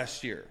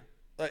last year.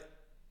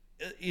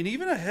 And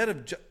even ahead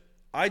of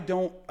I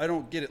don't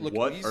get it. Look,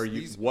 what are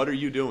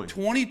you doing?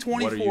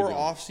 2024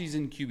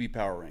 offseason QB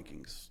power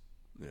rankings.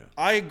 Yeah.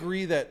 I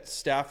agree that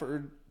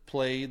Stafford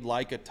played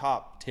like a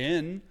top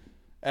 10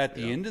 at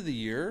the end of the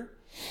year.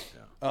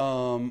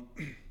 Yeah.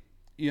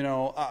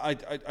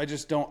 I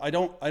just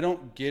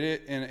don't get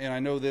it. And I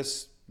know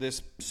this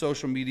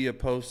social media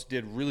post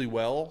did really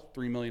well,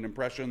 3 million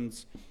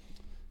impressions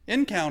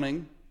and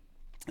counting.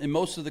 And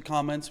most of the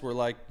comments were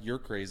like, "You're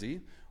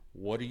crazy.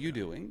 What are you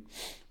doing?"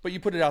 But you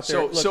put it out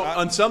there. So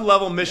on some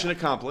level, mission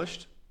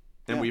accomplished,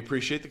 and we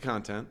appreciate the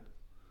content.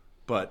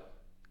 But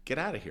get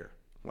out of here.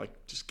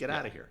 Just get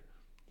out of here.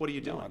 What are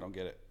you doing? No, I don't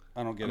get it.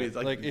 I don't get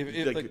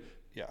it.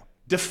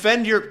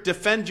 Defend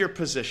your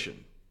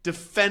position.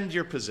 Defend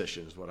your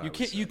position is what I would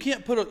say. You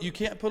can't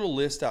put a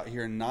list out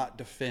here and not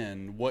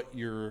defend what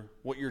you're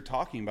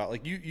talking about.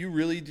 Like you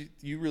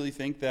really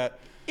think that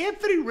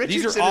Anthony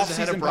Richardson these are is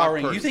ahead of offseason Brock power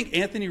rankings? Purdy. You think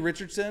Anthony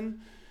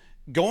Richardson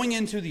going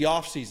into the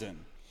offseason,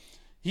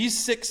 he's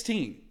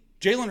 16.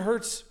 Jalen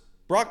Hurts,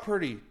 Brock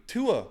Purdy,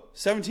 Tua,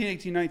 17,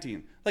 18,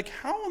 19. Like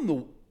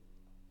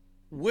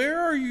where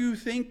are you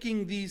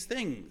thinking these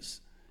things?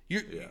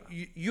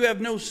 You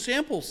have no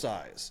sample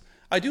size.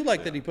 I do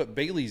like that he put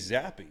Bailey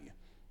Zappi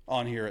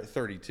on here at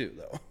 32,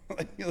 though.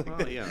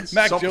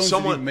 Mac Jones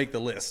didn't even make the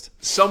list.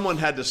 Someone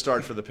had to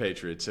start for the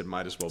Patriots. It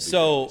might as well be.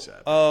 So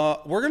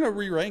we're going to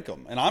re-rank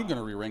them, and I'm going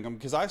to re-rank them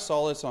because I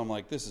saw this and I'm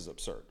like, this is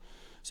absurd.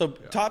 So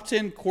top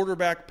 10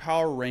 quarterback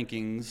power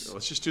rankings.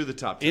 Let's just do the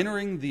top 10.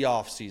 Entering the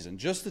offseason,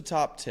 just the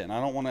top 10. I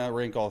don't want to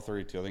rank all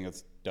 32. I think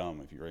it's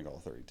dumb if you rank all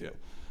 32.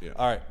 Yeah.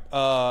 All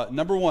right.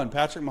 Number 1,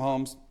 Patrick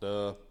Mahomes.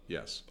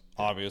 Yes.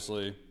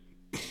 Obviously.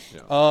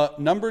 Yeah.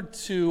 Number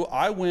 2,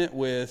 I went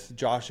with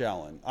Josh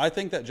Allen. I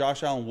think that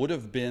Josh Allen would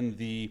have been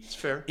the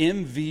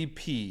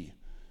MVP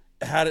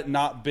had it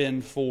not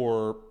been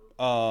for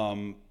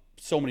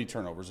so many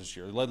turnovers this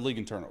year. Led league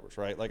in turnovers,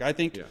 right? Like I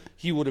think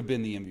he would have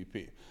been the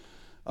MVP.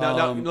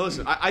 Now,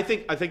 listen. I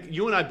think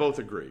you and I both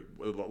agree.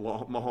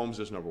 Mahomes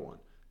is number 1.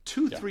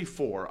 2, 3,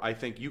 4. I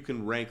think you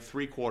can rank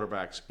 3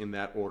 quarterbacks in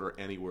that order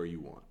anywhere you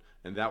want,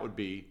 and that would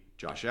be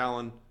Josh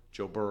Allen,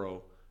 Joe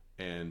Burrow,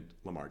 and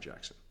Lamar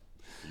Jackson.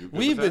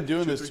 We've been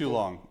doing this too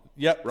long.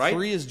 Yep. Right?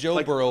 3 is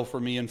Joe Burrow for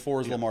me, and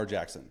 4 is Lamar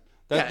Jackson.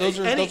 Those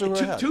are who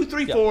I have. 2,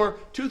 3, 4.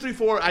 2, 3,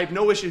 4. I have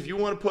no issue if you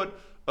want to put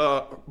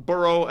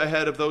Burrow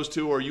ahead of those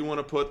two, or you want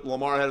to put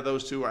Lamar ahead of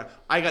those two.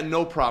 I got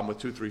no problem with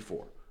 2, 3,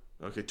 4.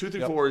 Okay, 2,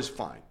 3, 4 is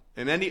fine.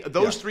 And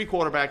those three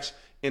quarterbacks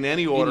in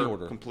any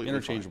order completely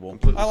interchangeable.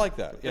 Completely I like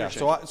that. Yeah.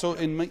 So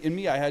in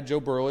me, I had Joe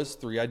Burrow as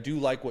 3. I do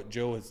like what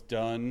Joe has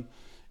done,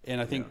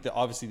 and I think that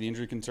obviously the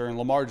injury concern.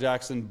 Lamar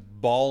Jackson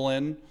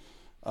balling,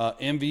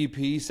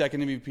 MVP,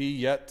 second MVP,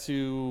 yet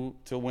to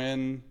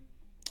win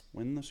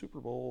the Super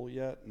Bowl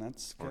yet, and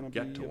that's going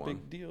to be a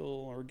big deal,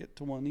 or get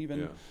to one even.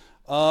 Yeah.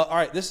 All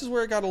right, this is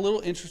where it got a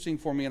little interesting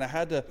for me, and I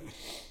had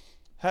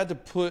to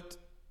put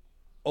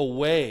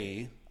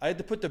away. I had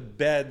to put to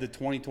bed the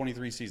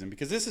 2023 season,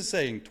 because this is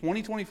saying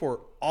 2024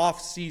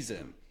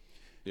 off-season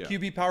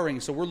QB power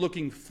ranking. So we're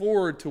looking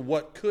forward to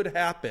what could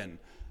happen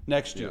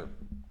next year.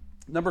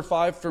 Number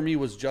 5 for me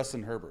was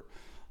Justin Herbert.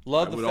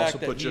 I would also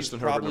put Justin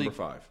Herbert number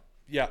 5.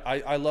 Yeah,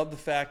 I love the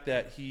fact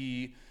that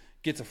he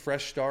gets a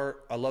fresh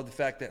start. I love the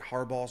fact that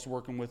Harbaugh's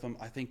working with him.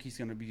 I think he's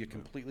going to be a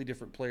completely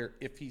different player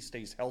if he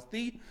stays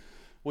healthy,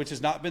 which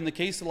has not been the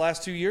case the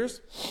last 2 years.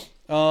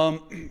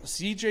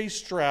 C.J.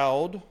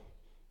 Stroud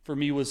for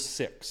me was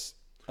 6.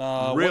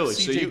 Really?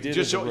 So you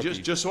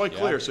just so I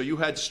clear. So you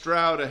had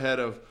Stroud ahead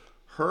of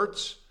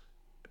Hurts,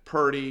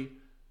 Purdy,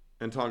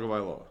 and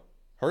Tagovailoa.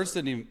 Hurts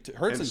and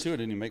Tua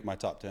didn't even make my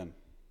top 10.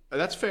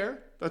 That's fair.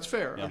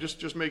 Yeah. I'm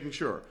just making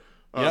sure.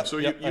 So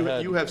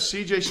you have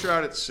C.J.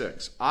 Stroud at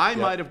 6. I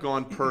might have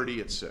gone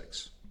Purdy at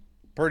 6.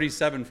 Purdy's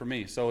 7 for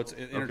me, so it's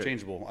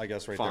interchangeable, I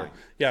guess, right there.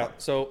 Yeah.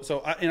 Fine.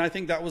 So I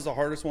think that was the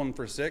hardest one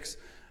for 6.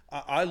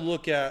 I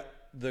look at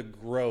the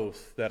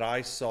growth that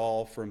I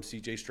saw from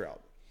C.J. Stroud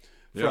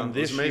from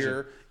this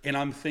year, and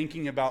I'm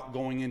thinking about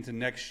going into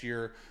next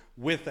year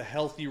with a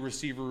healthy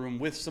receiver room,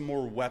 with some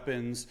more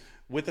weapons,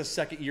 with a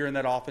second year in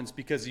that offense,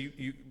 because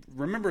you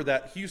remember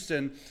that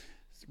Houston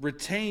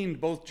retained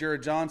both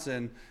Jared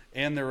Johnson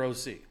and their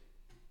OC.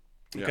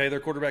 Okay, their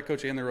quarterback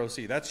coach and their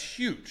OC. That's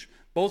huge.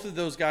 Both of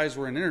those guys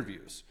were in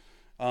interviews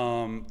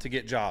to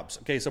get jobs.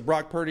 Okay, so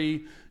Brock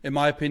Purdy, in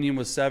my opinion,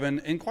 was 7.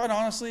 And quite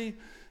honestly,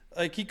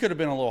 like, he could have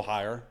been a little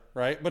higher,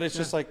 right? But it's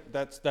just like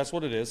that's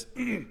what it is.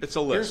 It's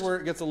a list. Here's where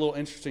it gets a little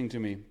interesting to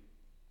me.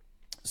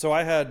 So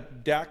I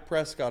had Dak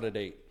Prescott at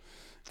 8,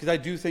 because I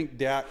do think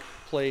Dak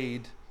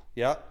played.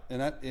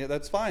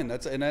 That's fine.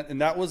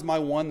 That was my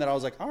one that I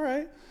was like, all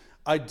right.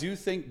 I do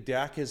think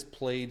Dak has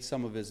played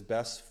some of his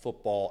best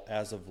football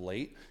as of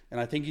late, and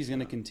I think he's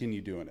going to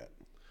continue doing it.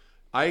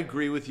 I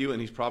agree with you,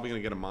 and he's probably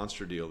going to get a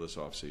monster deal this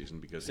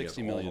offseason because he has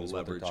all the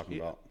leverage. Talking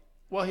about.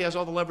 Well, he has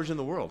all the leverage in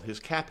the world. His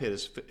cap hit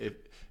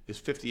is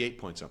 58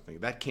 point something.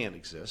 That can't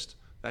exist.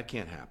 That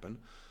can't happen.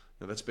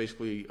 Now, that's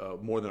basically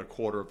more than a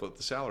quarter of what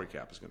the salary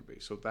cap is going to be.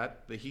 So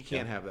that he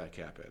can't have that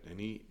cap hit,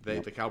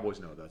 and the Cowboys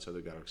know that, so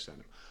they've got to extend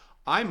him.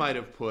 I might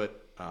have put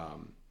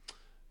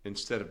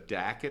instead of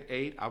Dak at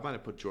 8, I might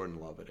have put Jordan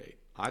Love at 8.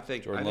 I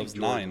think Love's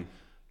 9.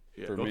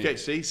 Yeah. Okay,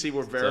 see,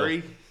 we're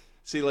very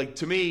like,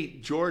 to me,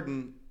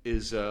 Jordan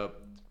is. I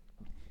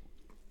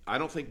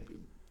don't think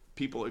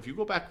people. If you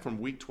go back from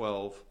week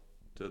 12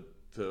 to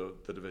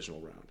the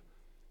divisional round,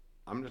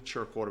 I'm not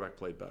sure a quarterback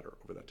played better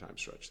over that time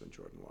stretch than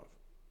Jordan Love.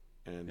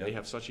 And they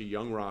have such a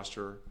young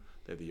roster.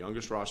 They have the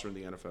youngest roster in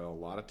the NFL. A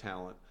lot of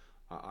talent.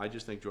 I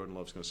just think Jordan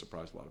Love's going to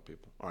surprise a lot of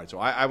people. All right, so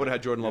I would have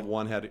had Jordan Love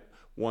one ahead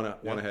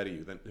of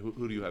you. Then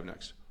who do you have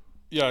next?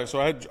 Yeah, so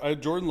I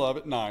had Jordan Love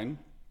at 9.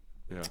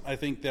 Yeah, I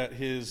think that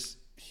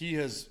he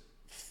has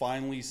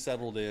finally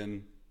settled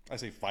in. I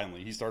say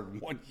finally. He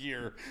started 1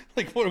 year.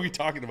 Like, what are we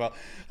talking about?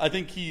 I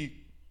think he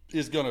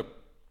is going to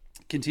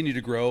continue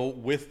to grow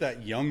with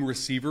that young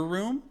receiver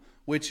room,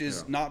 which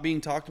is not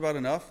being talked about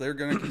enough. They're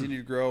going to continue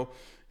to grow.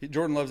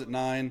 Jordan Love's at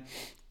 9,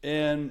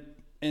 and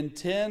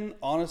 10.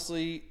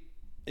 Honestly,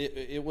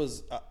 it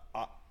was.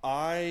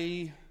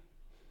 I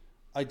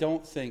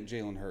don't think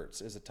Jalen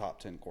Hurts is a top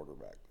 10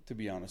 quarterback, to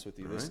be honest with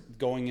you.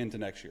 Going into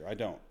next year, I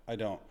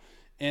don't.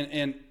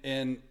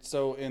 And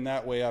so in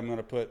that way, I'm going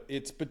to put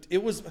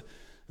it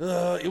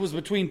was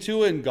between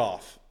Tua and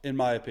Goff, in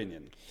my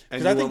opinion.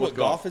 And I think what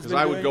Goff has been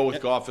doing. I would go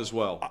with Goff as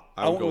well.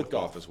 I would go with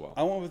Goff as well.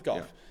 I went with Goff.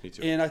 Yeah, me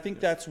too. And I think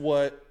that's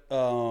what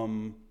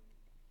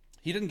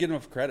he didn't get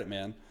enough credit,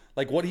 man.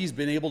 Like, what he's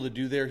been able to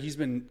do there, he's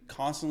been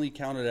constantly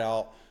counted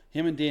out.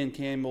 Him and Dan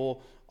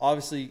Campbell,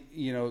 obviously,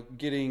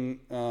 getting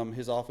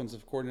his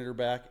offensive coordinator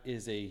back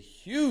is a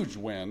huge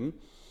win.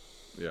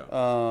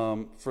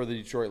 For the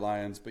Detroit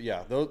Lions. But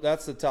yeah,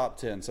 that's the top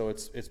 10. So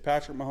it's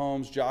Patrick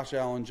Mahomes, Josh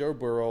Allen, Joe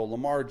Burrow,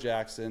 Lamar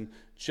Jackson,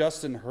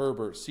 Justin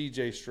Herbert,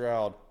 C.J.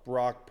 Stroud,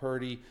 Brock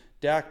Purdy,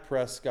 Dak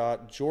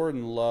Prescott,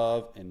 Jordan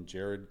Love, and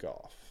Jared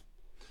Goff.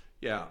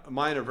 Yeah,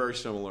 mine are very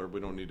similar.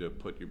 We don't need to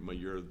put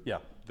your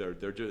they're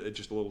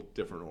just a little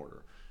different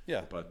order.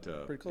 Yeah, but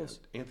pretty close.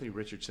 Yeah, Anthony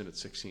Richardson at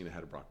 16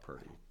 ahead of Brock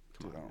Purdy.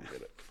 Dude, I don't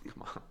get it.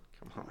 Come on.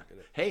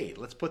 Hey,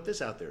 let's put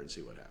this out there and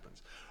see what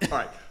happens. All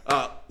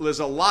right. There's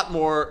a lot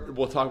more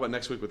we'll talk about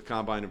next week with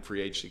Combine and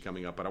free agency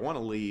coming up, but I want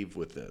to leave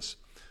with this.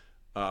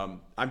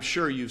 I'm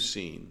sure you've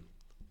seen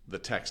the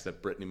text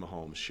that Brittany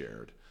Mahomes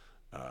shared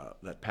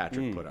that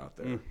Patrick put out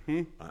there.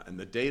 And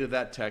the date of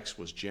that text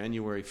was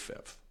January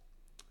 5th.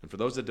 And for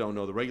those that don't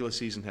know, the regular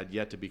season had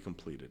yet to be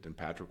completed, and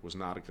Patrick was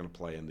not going to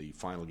play in the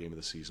final game of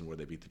the season where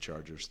they beat the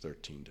Chargers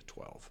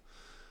 13-12.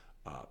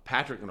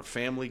 Patrick, in a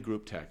family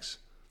group text,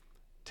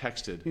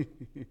 texted,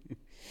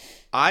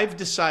 "I've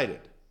decided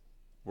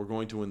we're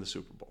going to win the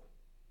Super Bowl."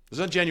 This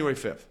is on January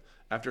 5th,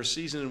 after a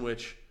season in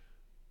which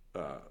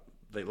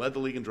they led the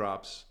league in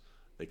drops.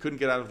 They couldn't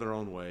get out of their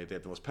own way. They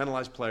had the most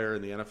penalized player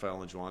in the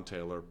NFL in Juwan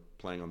Taylor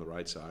playing on the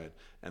right side,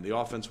 and the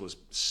offense was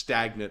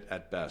stagnant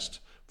at best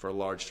for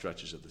large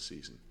stretches of the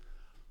season.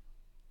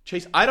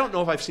 Chase, I don't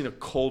know if I've seen a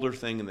colder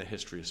thing in the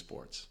history of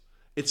sports.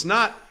 It's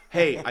not,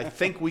 hey, I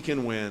think we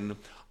can win.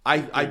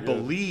 I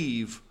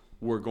believe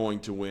we're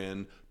going to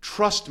win.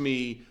 Trust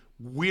me,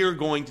 we're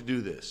going to do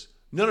this.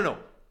 No.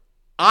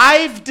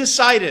 I've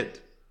decided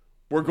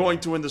we're going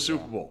to win the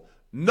Super Bowl.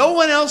 No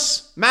one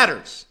else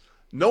matters.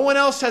 No one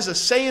else has a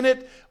say in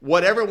it.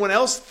 What everyone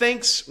else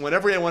thinks, what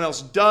everyone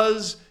else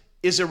does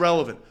is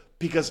irrelevant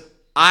because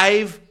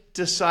I've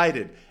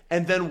decided.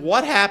 And then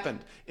what happened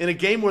in a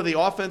game where the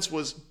offense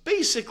was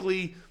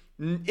basically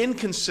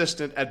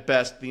inconsistent at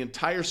best the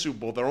entire Super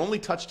Bowl? Their only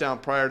touchdown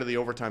prior to the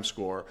overtime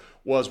score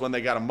was when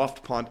they got a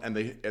muffed punt and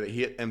they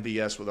hit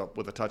MVS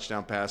with a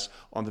touchdown pass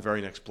on the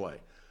very next play.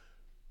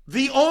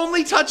 The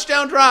only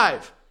touchdown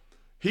drive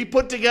he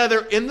put together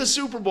in the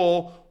Super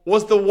Bowl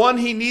was the one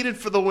he needed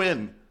for the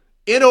win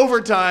in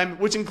overtime,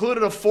 which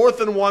included a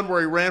 4th and 1 where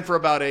he ran for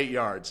about 8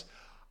 yards.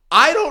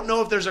 I don't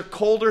know if there's a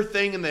colder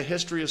thing in the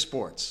history of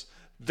sports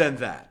than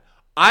that.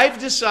 I've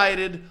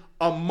decided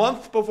a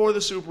month before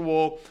the Super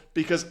Bowl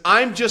because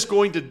I'm just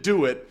going to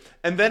do it.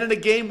 And then in a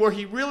game where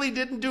he really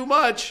didn't do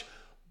much,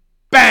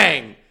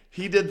 bang,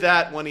 he did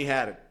that when he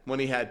had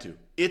to.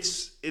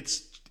 It's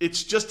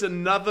just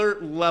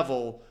another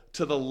level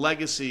to the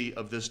legacy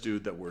of this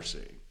dude that we're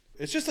seeing.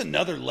 It's just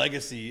another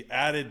legacy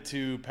added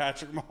to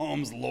Patrick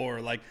Mahomes' lore.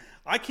 Like,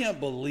 I can't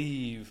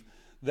believe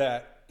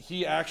that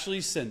he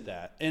actually sent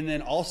that. And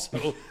then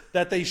also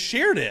that they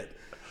shared it.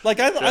 Like,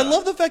 I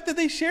love the fact that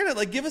they shared it.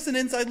 Like, give us an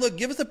inside look.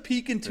 Give us a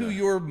peek into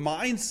your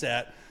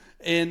mindset.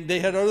 And they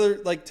had other,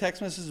 like,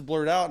 text messages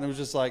blurred out. And it was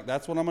just like,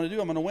 that's what I'm going to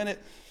do. I'm going to win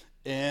it.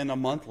 And a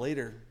month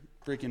later,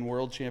 freaking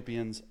world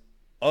champions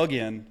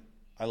again.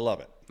 I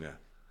love it. Yeah.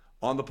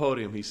 On the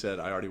podium, he said,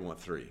 "I already won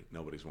 3.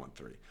 Nobody's won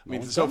 3." I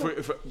mean, so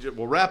if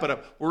we'll wrap it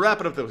up. We'll wrap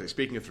it up this way.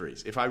 Speaking of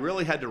threes, if I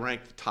really had to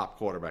rank the top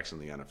quarterbacks in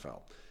the NFL,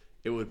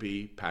 it would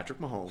be Patrick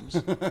Mahomes,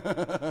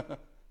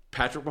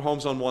 Patrick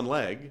Mahomes on one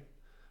leg,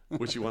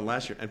 which he won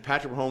last year, and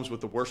Patrick Mahomes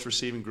with the worst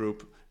receiving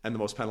group and the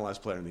most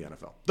penalized player in the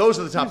NFL. Those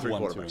are the top 3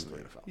 quarterbacks in the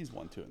NFL. He's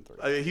 1, 2, and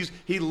 3.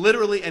 He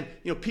literally, and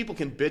people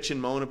can bitch and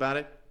moan about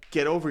it.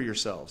 Get over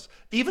yourselves.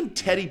 Even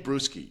Teddy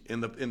Bruschi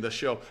in the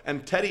show,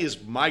 and Teddy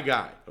is my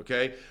guy.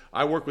 Okay,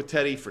 I worked with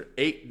Teddy for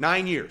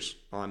 9 years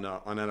on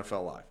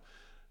NFL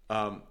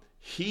Live.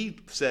 He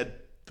said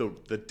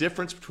the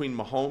difference between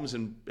Mahomes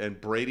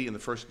and Brady in the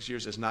first 6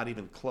 years is not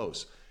even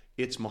close.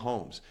 It's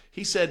Mahomes.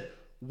 He said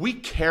we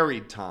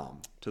carried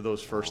Tom to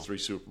those first 3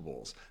 Super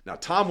Bowls. Now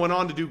Tom went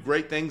on to do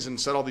great things and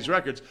set all these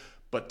records,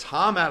 but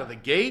Tom out of the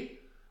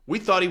gate, we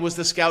thought he was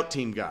the scout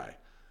team guy,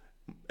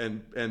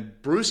 and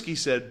Bruschi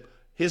said.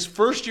 His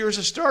first year as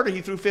a starter, he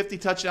threw 50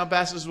 touchdown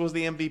passes, was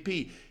the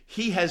MVP.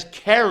 He has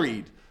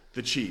carried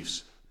the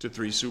Chiefs to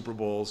 3 Super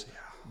Bowls.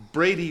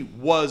 Brady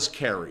was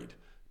carried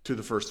to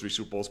the first 3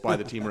 Super Bowls by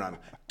the team around him.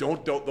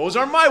 Don't. Those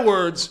aren't my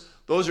words.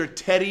 Those are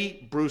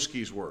Teddy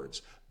Bruschi's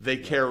words. They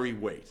carry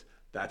weight.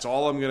 That's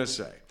all I'm going to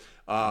say.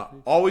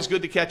 Always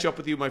good to catch up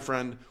with you, my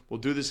friend. We'll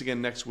do this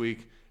again next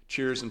week.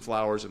 Cheers and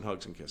flowers and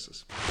hugs and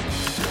kisses.